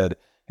she said,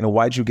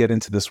 why'd you get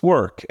into this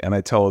work? And I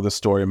tell her the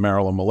story of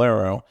Marilyn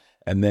Malero.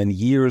 And then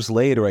years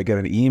later, I get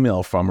an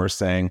email from her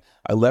saying,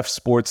 I left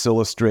Sports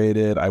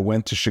Illustrated. I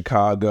went to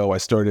Chicago. I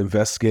started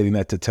investigating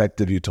that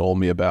detective you told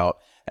me about.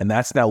 And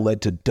that's now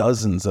led to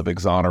dozens of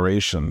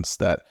exonerations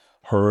that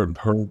her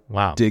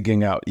Wow.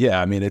 digging out. Yeah,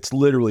 I mean, it's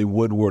literally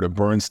Woodward or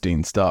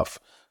Bernstein stuff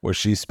where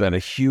she spent a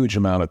huge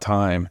amount of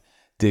time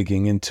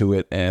digging into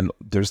it. And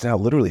there's now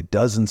literally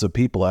dozens of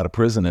people out of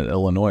prison in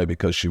Illinois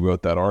because she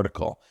wrote that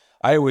article.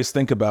 I always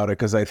think about it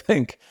because I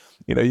think,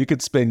 you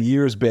could spend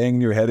years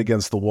banging your head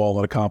against the wall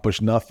and accomplish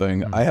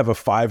nothing. Mm-hmm. I have a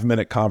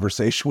 5-minute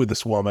conversation with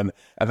this woman,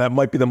 and that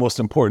might be the most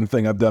important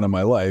thing I've done in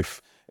my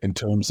life in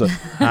terms of,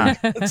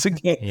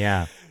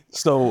 Yeah.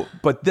 So,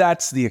 but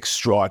that's the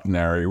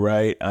extraordinary,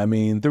 right? I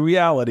mean, the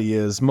reality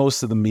is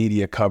most of the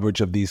media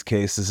coverage of these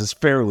cases is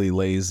fairly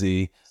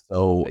lazy.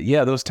 So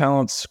yeah, those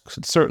talents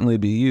could certainly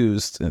be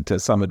used to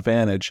some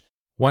advantage.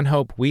 One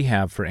hope we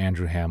have for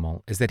Andrew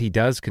Hammel is that he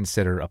does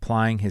consider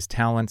applying his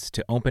talents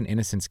to open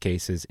innocence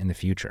cases in the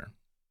future.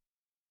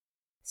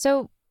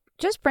 So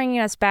just bringing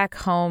us back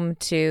home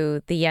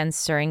to the Jens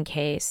Söring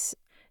case,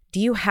 Do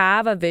you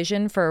have a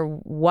vision for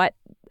what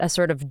a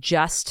sort of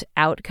just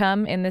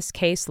outcome in this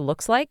case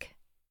looks like?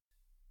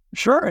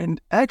 Sure,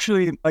 and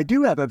actually, I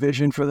do have a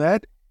vision for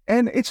that,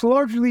 and it's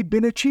largely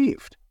been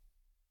achieved.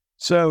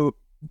 So,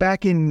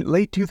 back in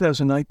late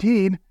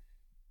 2019,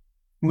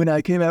 when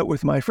I came out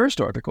with my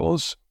first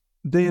articles,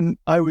 then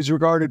I was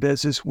regarded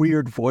as this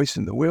weird voice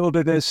in the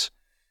wilderness.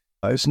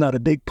 I was not a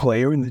big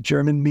player in the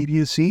German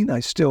media scene. I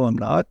still am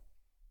not.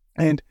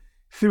 And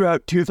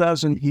throughout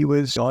 2000, he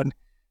was on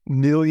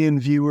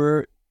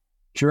million-viewer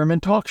German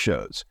talk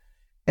shows,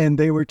 and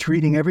they were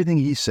treating everything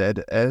he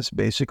said as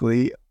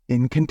basically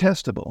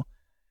incontestable.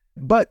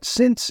 But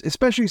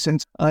especially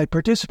since I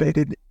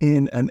participated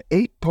in an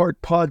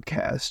 8-part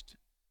podcast,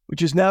 which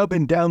has now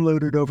been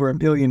downloaded over 1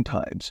 million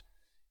times.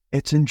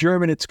 It's in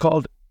German, it's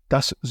called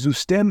Das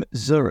System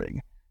Zering,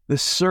 the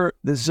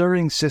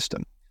Zering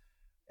system.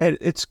 And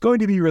it's going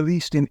to be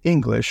released in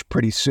English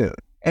pretty soon.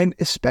 And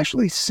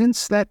especially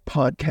since that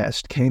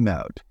podcast came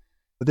out,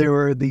 there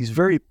were these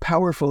very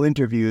powerful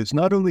interviews,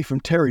 not only from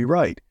Terry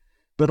Wright,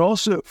 but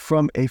also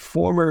from a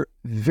former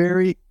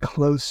very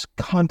close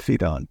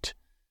confidant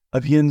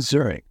of Jens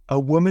Zering, a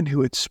woman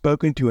who had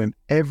spoken to him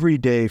every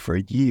day for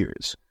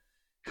years,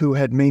 who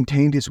had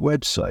maintained his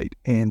website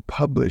and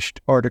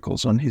published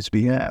articles on his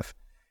behalf.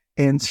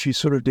 And she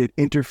sort of did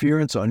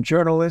interference on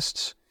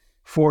journalists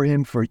for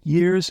him for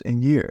years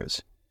and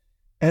years.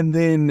 And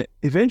then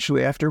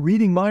eventually, after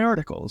reading my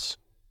articles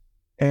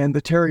and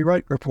the Terry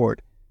Wright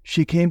report,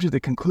 she came to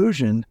the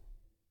conclusion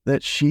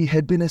that she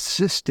had been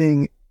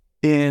assisting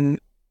in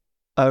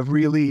a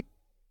really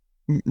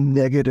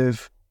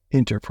negative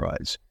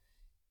enterprise,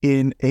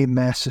 in a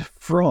massive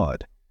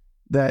fraud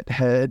that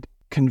had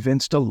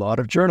convinced a lot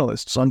of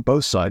journalists on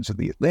both sides of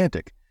the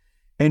Atlantic.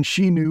 And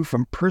she knew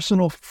from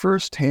personal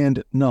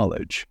first-hand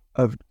knowledge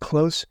of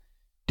close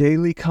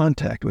daily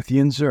contact with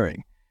Jens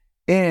Zering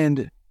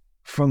and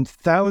from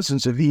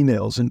thousands of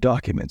emails and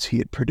documents he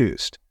had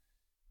produced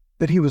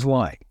that he was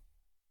lying.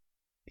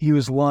 He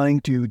was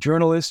lying to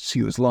journalists,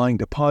 he was lying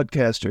to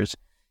podcasters,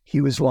 he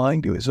was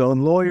lying to his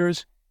own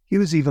lawyers, he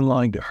was even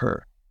lying to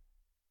her.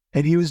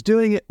 And he was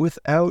doing it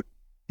without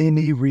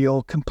any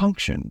real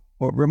compunction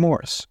or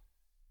remorse.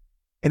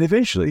 And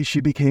eventually she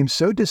became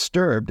so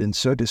disturbed and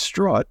so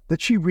distraught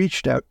that she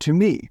reached out to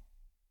me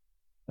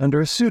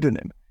under a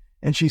pseudonym.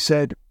 And she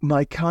said,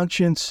 "My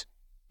conscience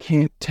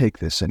can't take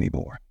this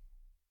anymore."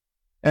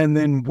 And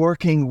then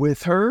working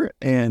with her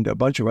and a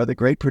bunch of other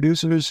great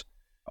producers,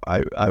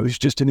 I was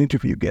just an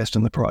interview guest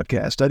on the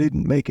podcast. I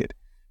didn't make it.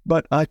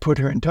 But I put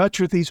her in touch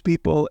with these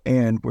people,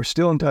 and we're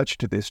still in touch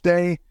to this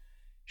day.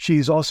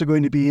 She's also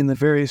going to be in the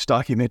various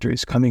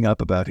documentaries coming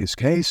up about his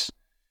case.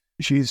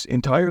 She's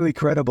entirely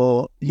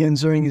credible.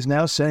 Jens Zering is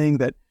now saying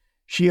that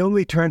she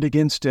only turned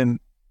against him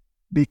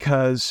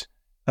because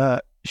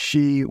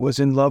she was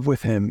in love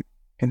with him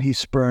and he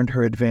spurned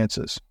her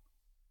advances.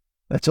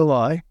 That's a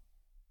lie.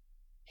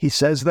 He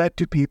says that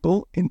to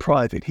people in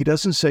private. He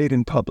doesn't say it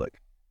in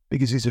public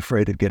because he's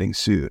afraid of getting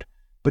sued.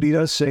 But he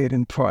does say it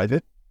in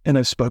private, and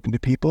I've spoken to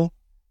people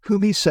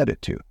whom he said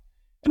it to.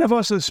 And I've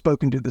also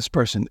spoken to this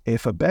person,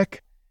 Eva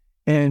Beck,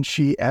 and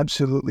she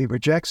absolutely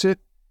rejects it,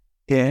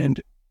 and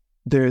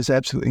there is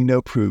absolutely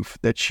no proof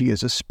that she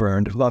is a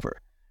spurned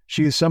lover.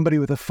 She is somebody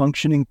with a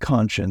functioning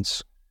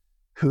conscience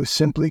who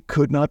simply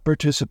could not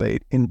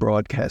participate in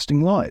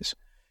broadcasting lies.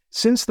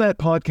 Since that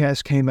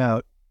podcast came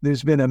out,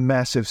 there's been a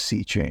massive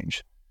sea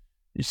change.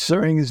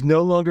 Zering is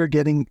no longer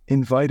getting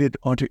invited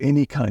onto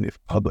any kind of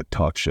public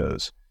talk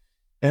shows.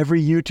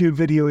 Every YouTube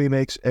video he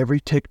makes, every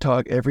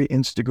TikTok, every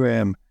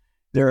Instagram,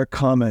 there are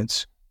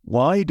comments.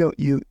 Why don't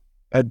you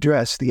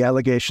address the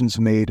allegations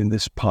made in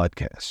this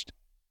podcast?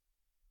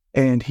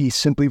 And he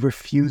simply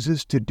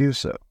refuses to do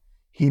so.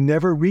 He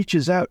never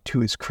reaches out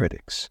to his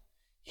critics.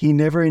 He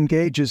never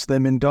engages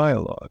them in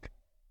dialogue.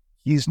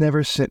 He's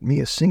never sent me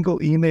a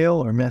single email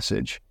or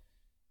message.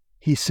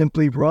 He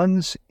simply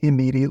runs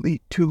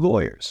immediately to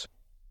lawyers.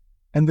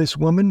 And this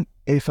woman,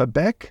 Eva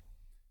Beck,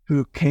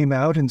 who came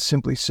out and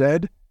simply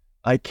said,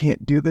 "I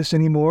can't do this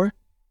anymore,"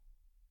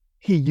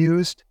 he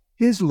used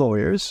his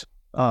lawyers,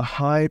 a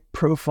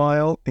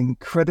high-profile,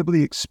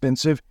 incredibly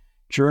expensive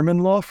German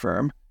law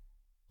firm,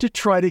 to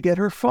try to get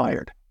her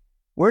fired.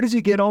 Where does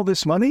he get all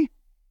this money?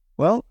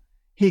 Well,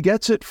 he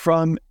gets it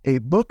from a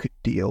book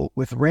deal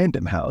with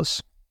Random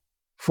House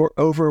for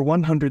over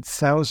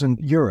 100,000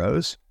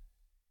 euros,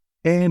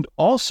 and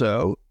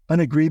also an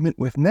agreement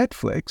with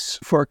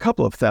Netflix for a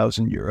couple of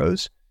thousand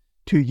euros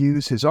to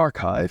use his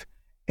archive,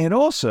 and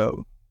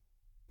also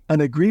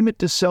an agreement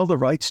to sell the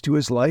rights to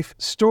his life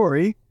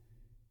story.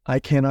 I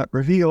cannot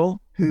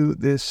reveal who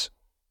this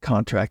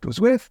contract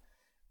was with,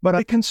 but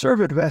a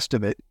conservative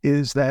estimate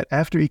is that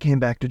after he came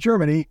back to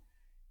Germany,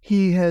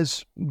 he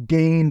has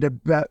gained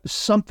about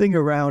something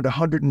around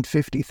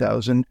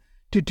 150,000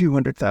 to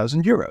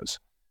 200,000 euros.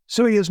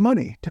 So he has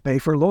money to pay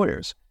for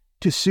lawyers,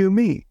 to sue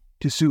me,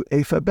 to sue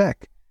Eva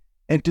Beck,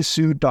 and to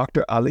sue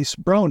Dr. Alice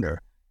Brauner,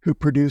 who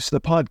produced the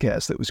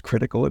podcast that was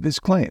critical of his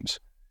claims.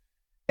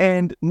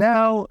 And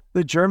now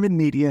the German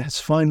media has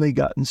finally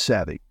gotten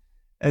savvy.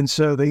 And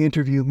so they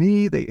interview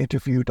me, they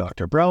interview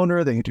Dr.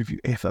 Brauner, they interview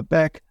Eva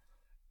Beck,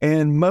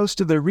 and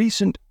most of the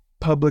recent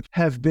public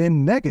have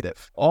been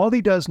negative. All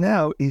he does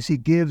now is he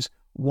gives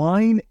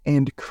wine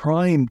and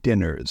crime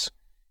dinners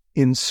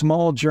in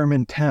small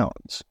German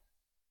towns,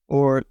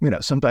 or,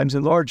 sometimes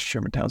in large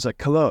German towns like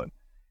Cologne.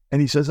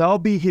 And he says, I'll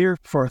be here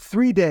for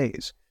 3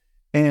 days,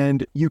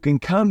 and you can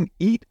come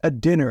eat a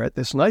dinner at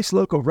this nice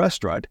local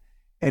restaurant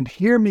and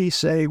hear me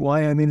say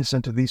why I'm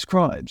innocent of these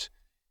crimes.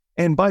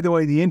 And by the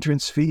way, the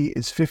entrance fee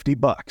is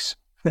 $50.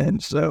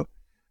 And so,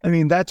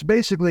 that's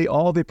basically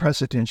all the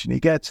press attention he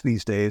gets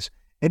these days.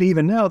 And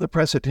even now, the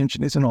press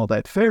attention isn't all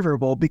that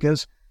favorable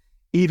because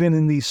even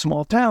in these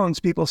small towns,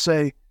 people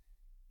say,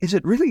 is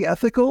it really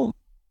ethical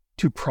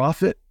to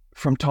profit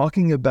from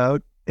talking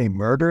about a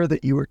murder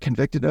that you were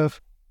convicted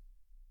of?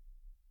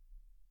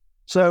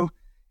 So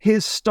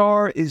his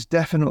star is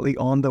definitely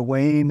on the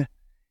wane.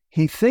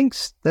 He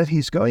thinks that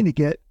he's going to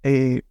get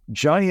a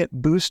giant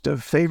boost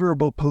of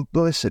favorable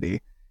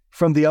publicity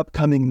from the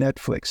upcoming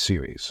Netflix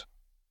series.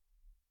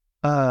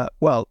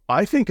 Well,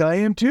 I think I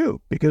am too,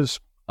 because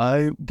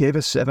I gave a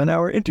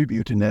 7-hour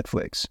interview to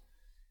Netflix.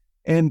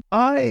 And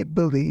I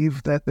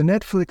believe that the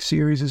Netflix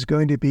series is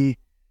going to be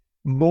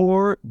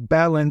more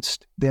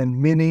balanced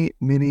than many,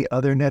 many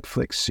other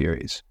Netflix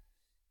series,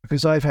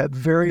 because I've had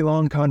very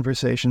long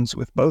conversations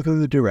with both of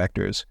the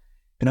directors,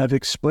 and I've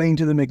explained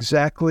to them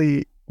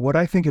exactly what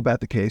I think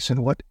about the case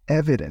and what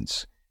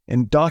evidence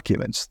and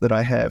documents that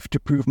I have to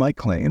prove my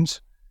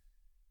claims.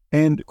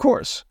 And of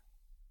course,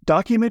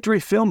 documentary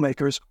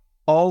filmmakers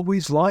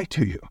always lie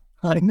to you.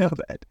 I know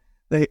that.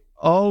 They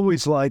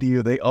always lie to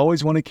you. They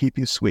always want to keep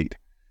you sweet.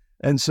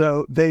 And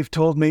so they've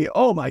told me,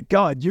 oh my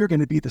God, you're going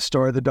to be the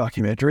star of the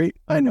documentary.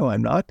 I know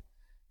I'm not.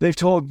 They've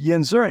told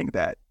Jens Zöring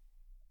that.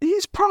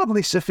 He's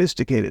probably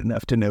sophisticated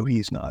enough to know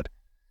he's not.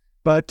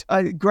 But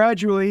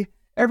gradually,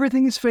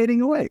 everything is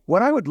fading away.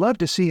 What I would love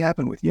to see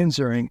happen with Jens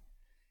Zöring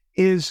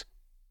is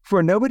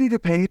for nobody to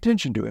pay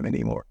attention to him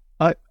anymore.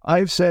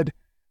 I've said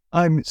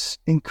I'm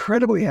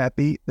incredibly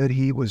happy that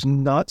he was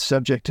not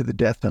subject to the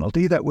death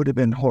penalty. That would have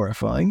been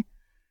horrifying.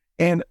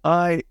 And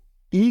I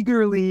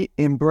eagerly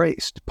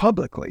embraced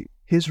publicly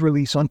his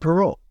release on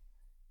parole,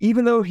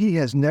 even though he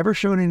has never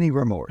shown any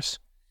remorse,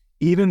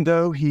 even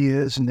though he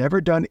has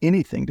never done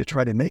anything to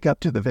try to make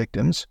up to the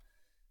victims.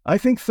 I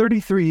think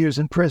 33 years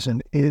in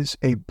prison is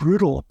a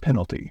brutal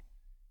penalty,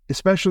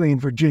 especially in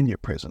Virginia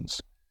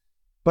prisons.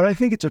 But I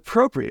think it's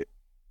appropriate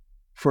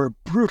for a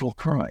brutal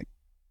crime.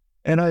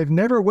 And I've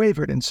never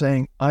wavered in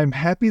saying, I'm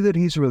happy that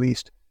he's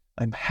released.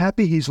 I'm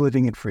happy he's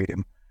living in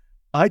freedom.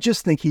 I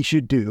just think he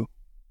should do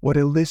what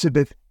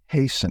Elizabeth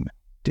Haysom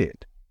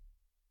did.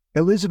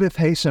 Elizabeth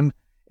Haysom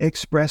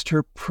expressed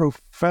her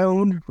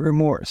profound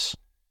remorse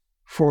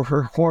for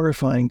her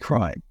horrifying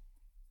crime.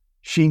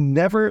 She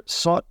never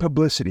sought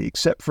publicity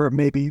except for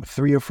maybe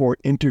 3 or 4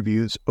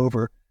 interviews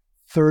over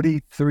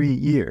 33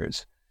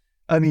 years.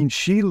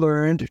 She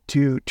learned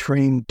to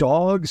train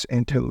dogs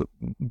and to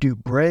do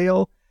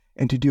Braille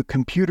and to do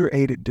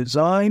computer-aided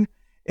design.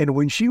 And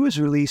when she was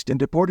released and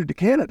deported to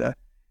Canada,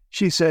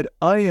 she said,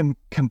 I am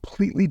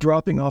completely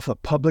dropping off the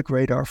public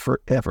radar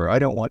forever. I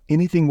don't want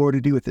anything more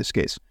to do with this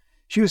case.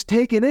 She was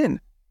taken in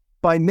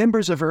by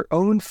members of her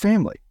own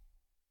family.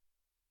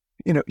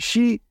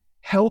 She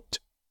helped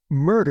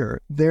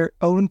murder their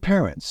own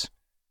parents,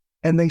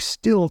 and they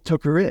still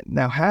took her in.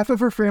 Now, half of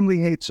her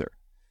family hates her.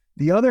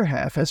 The other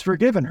half has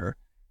forgiven her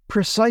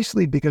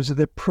precisely because of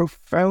the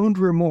profound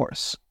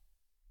remorse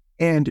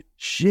and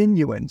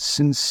genuine,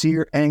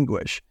 sincere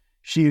anguish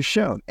she has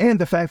shown, and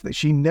the fact that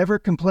she never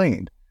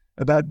complained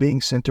about being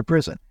sent to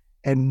prison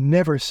and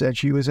never said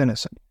she was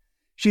innocent.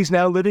 She's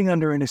now living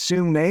under an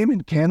assumed name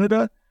in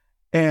Canada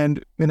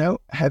and,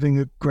 having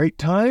a great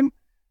time.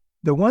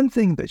 The one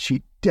thing that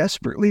she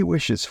desperately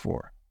wishes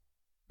for,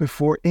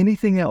 before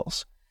anything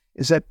else,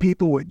 is that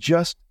people would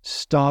just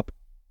stop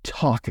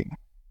talking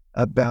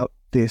about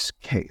this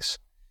case.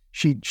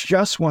 She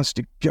just wants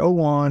to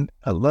go on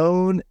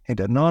alone and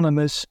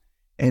anonymous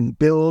and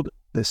build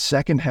the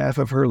second half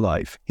of her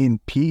life in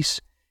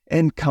peace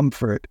and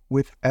comfort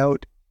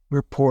without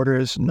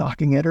reporters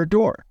knocking at her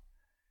door.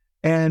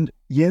 And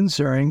Jens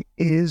Zöring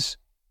is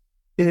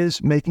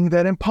making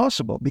that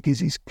impossible because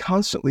he's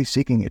constantly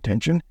seeking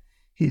attention.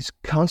 He's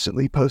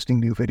constantly posting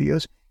new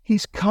videos.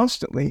 He's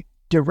constantly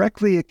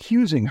directly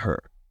accusing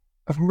her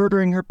of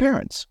murdering her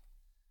parents.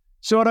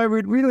 So what I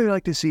would really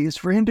like to see is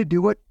for him to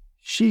do what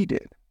she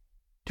did,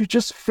 to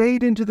just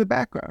fade into the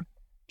background,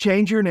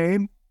 change your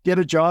name, get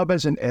a job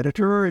as an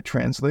editor or a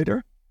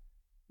translator,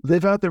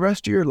 live out the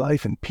rest of your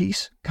life in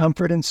peace,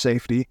 comfort, and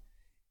safety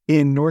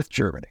in North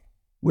Germany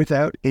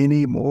without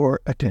any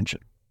more attention.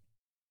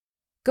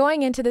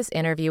 Going into this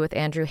interview with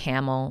Andrew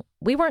Hammel,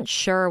 we weren't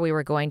sure we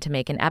were going to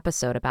make an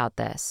episode about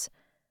this.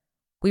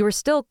 We were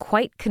still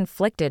quite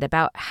conflicted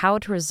about how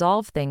to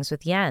resolve things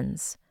with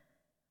Jens.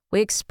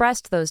 We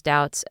expressed those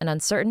doubts and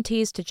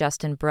uncertainties to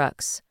Justin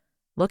Brooks,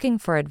 looking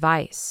for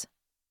advice.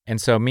 And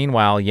so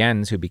meanwhile,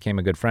 Jens, who became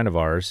a good friend of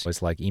ours,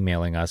 was like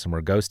emailing us and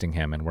we're ghosting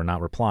him and we're not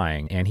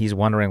replying. And he's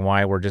wondering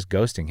why we're just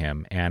ghosting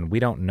him and we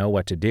don't know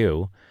what to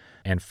do.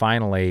 And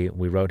finally,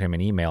 we wrote him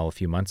an email a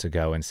few months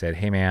ago and said,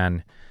 hey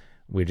man,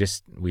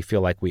 we feel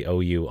like we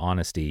owe you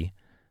honesty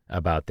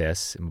about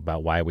this,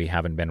 about why we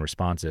haven't been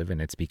responsive. And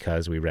it's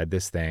because we read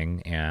this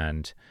thing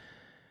and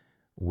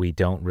we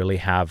don't really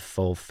have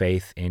full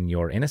faith in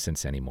your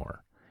innocence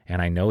anymore.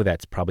 And I know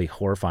that's probably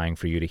horrifying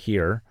for you to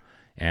hear.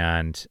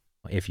 And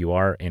if you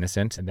are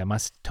innocent, that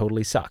must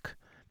totally suck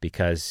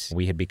because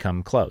we had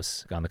become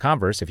close. On the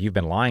converse, if you've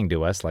been lying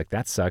to us, like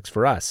that sucks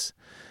for us.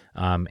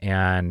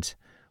 And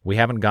we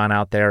haven't gone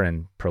out there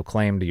and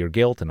proclaimed your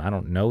guilt, and I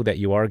don't know that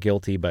you are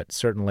guilty, but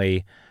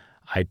certainly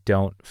I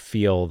don't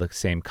feel the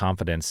same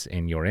confidence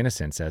in your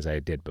innocence as I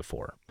did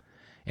before.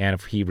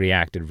 And he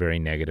reacted very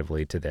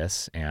negatively to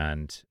this.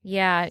 And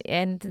yeah,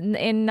 and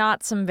in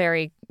not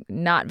very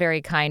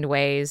kind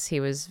ways. He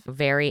was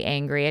very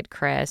angry at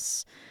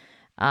Chris,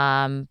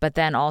 but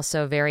then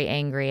also very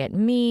angry at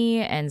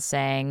me and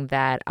saying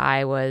that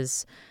I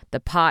was the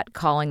pot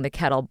calling the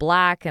kettle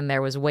black and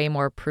there was way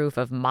more proof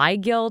of my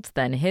guilt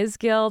than his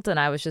guilt. And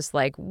I was just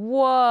like,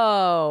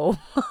 whoa,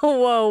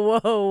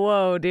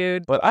 whoa,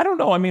 dude. But I don't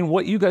know. I mean,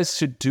 what you guys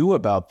should do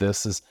about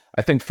this is,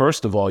 I think,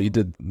 first of all, you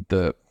did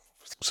the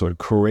sort of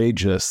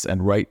courageous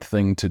and right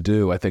thing to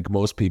do. I think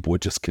most people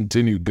would just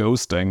continue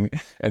ghosting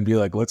and be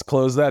like, let's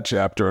close that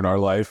chapter in our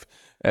life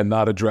and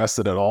not address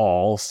it at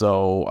all.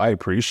 So I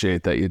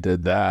appreciate that you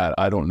did that.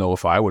 I don't know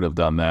if I would have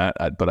done that,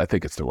 but I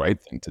think it's the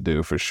right thing to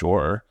do for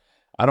sure.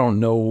 I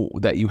don't know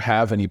that you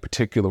have any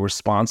particular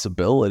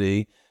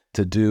responsibility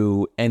to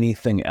do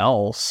anything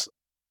else.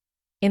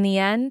 In the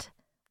end,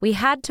 we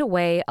had to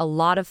weigh a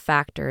lot of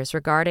factors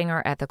regarding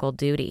our ethical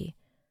duty.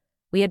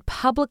 We had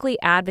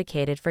publicly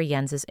advocated for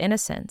Jens's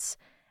innocence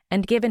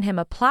and given him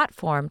a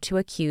platform to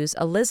accuse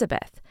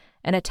Elizabeth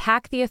and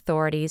attack the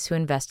authorities who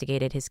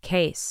investigated his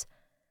case.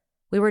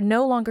 We were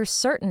no longer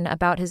certain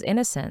about his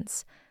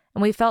innocence,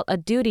 and we felt a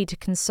duty to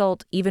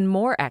consult even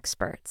more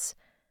experts.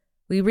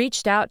 We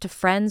reached out to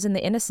friends in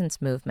the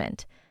Innocence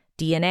movement,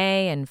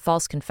 DNA and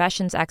false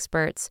confessions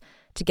experts,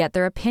 to get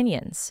their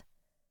opinions.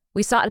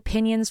 We sought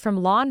opinions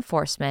from law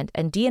enforcement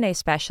and DNA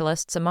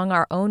specialists among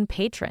our own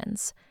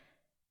patrons.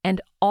 And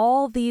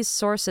all these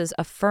sources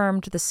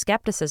affirmed the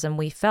skepticism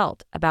we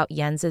felt about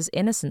Jens's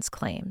innocence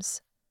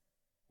claims.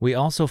 we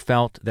also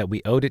felt that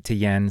we owed it to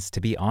Jens to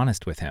be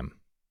honest with him.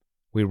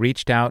 We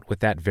reached out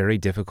with that very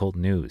difficult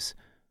news,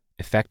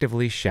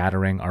 effectively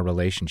shattering our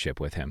relationship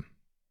with him.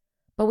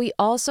 But we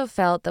also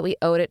felt that we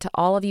owed it to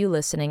all of you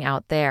listening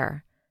out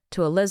there,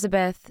 to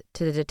Elizabeth,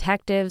 to the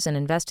detectives and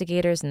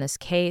investigators in this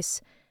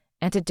case,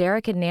 and to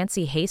Derek and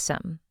Nancy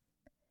Haysom.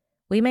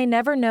 We may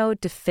never know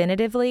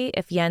definitively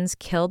if Jens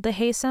killed the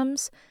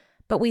Haysoms,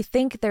 but we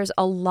think there's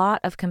a lot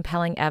of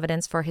compelling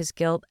evidence for his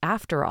guilt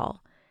after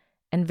all,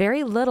 and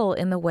very little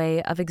in the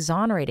way of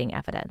exonerating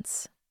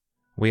evidence.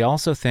 We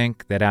also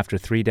think that after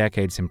 3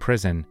 decades in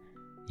prison,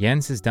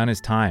 Jens has done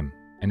his time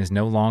and is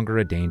no longer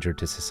a danger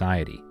to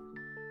society.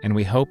 And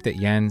we hope that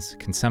Jens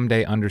can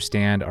someday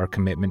understand our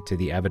commitment to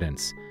the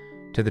evidence,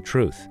 to the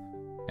truth,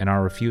 and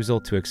our refusal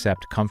to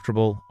accept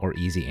comfortable or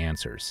easy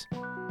answers.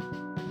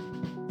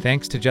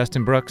 Thanks to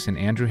Justin Brooks and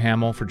Andrew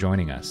Hammel for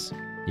joining us.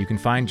 You can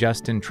find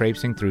Justin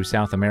traipsing through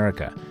South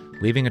America,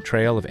 leaving a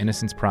trail of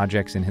Innocence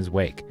projects in his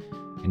wake.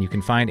 And you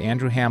can find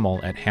Andrew Hammel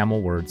at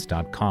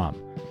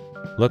hammelwords.com.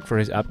 Look for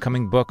his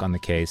upcoming book on the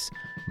case,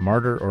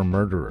 Martyr or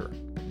Murderer,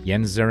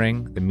 Jens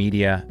Zuring, the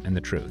Media, and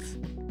the Truth.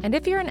 And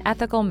if you're an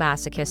ethical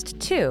masochist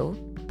too,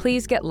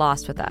 please get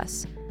lost with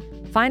us.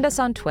 Find us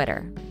on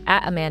Twitter,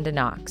 at Amanda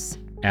Knox.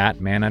 At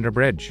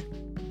ManUnderBridge.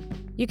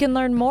 You can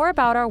learn more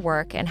about our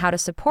work and how to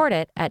support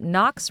it at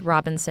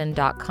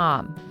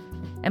knoxrobinson.com.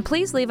 And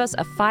please leave us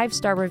a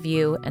 5-star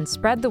review and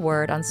spread the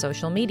word on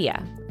social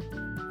media.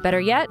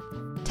 Better yet,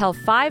 tell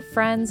 5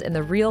 friends in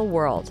the real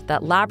world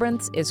that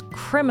Labyrinths is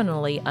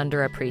criminally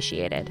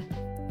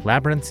underappreciated.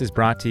 Labyrinths is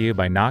brought to you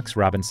by Knox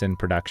Robinson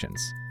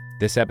Productions.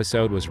 This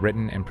episode was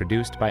written and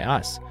produced by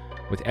us,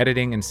 with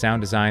editing and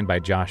sound design by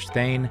Josh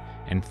Thane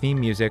and theme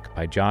music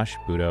by Josh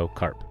Budo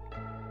Karp.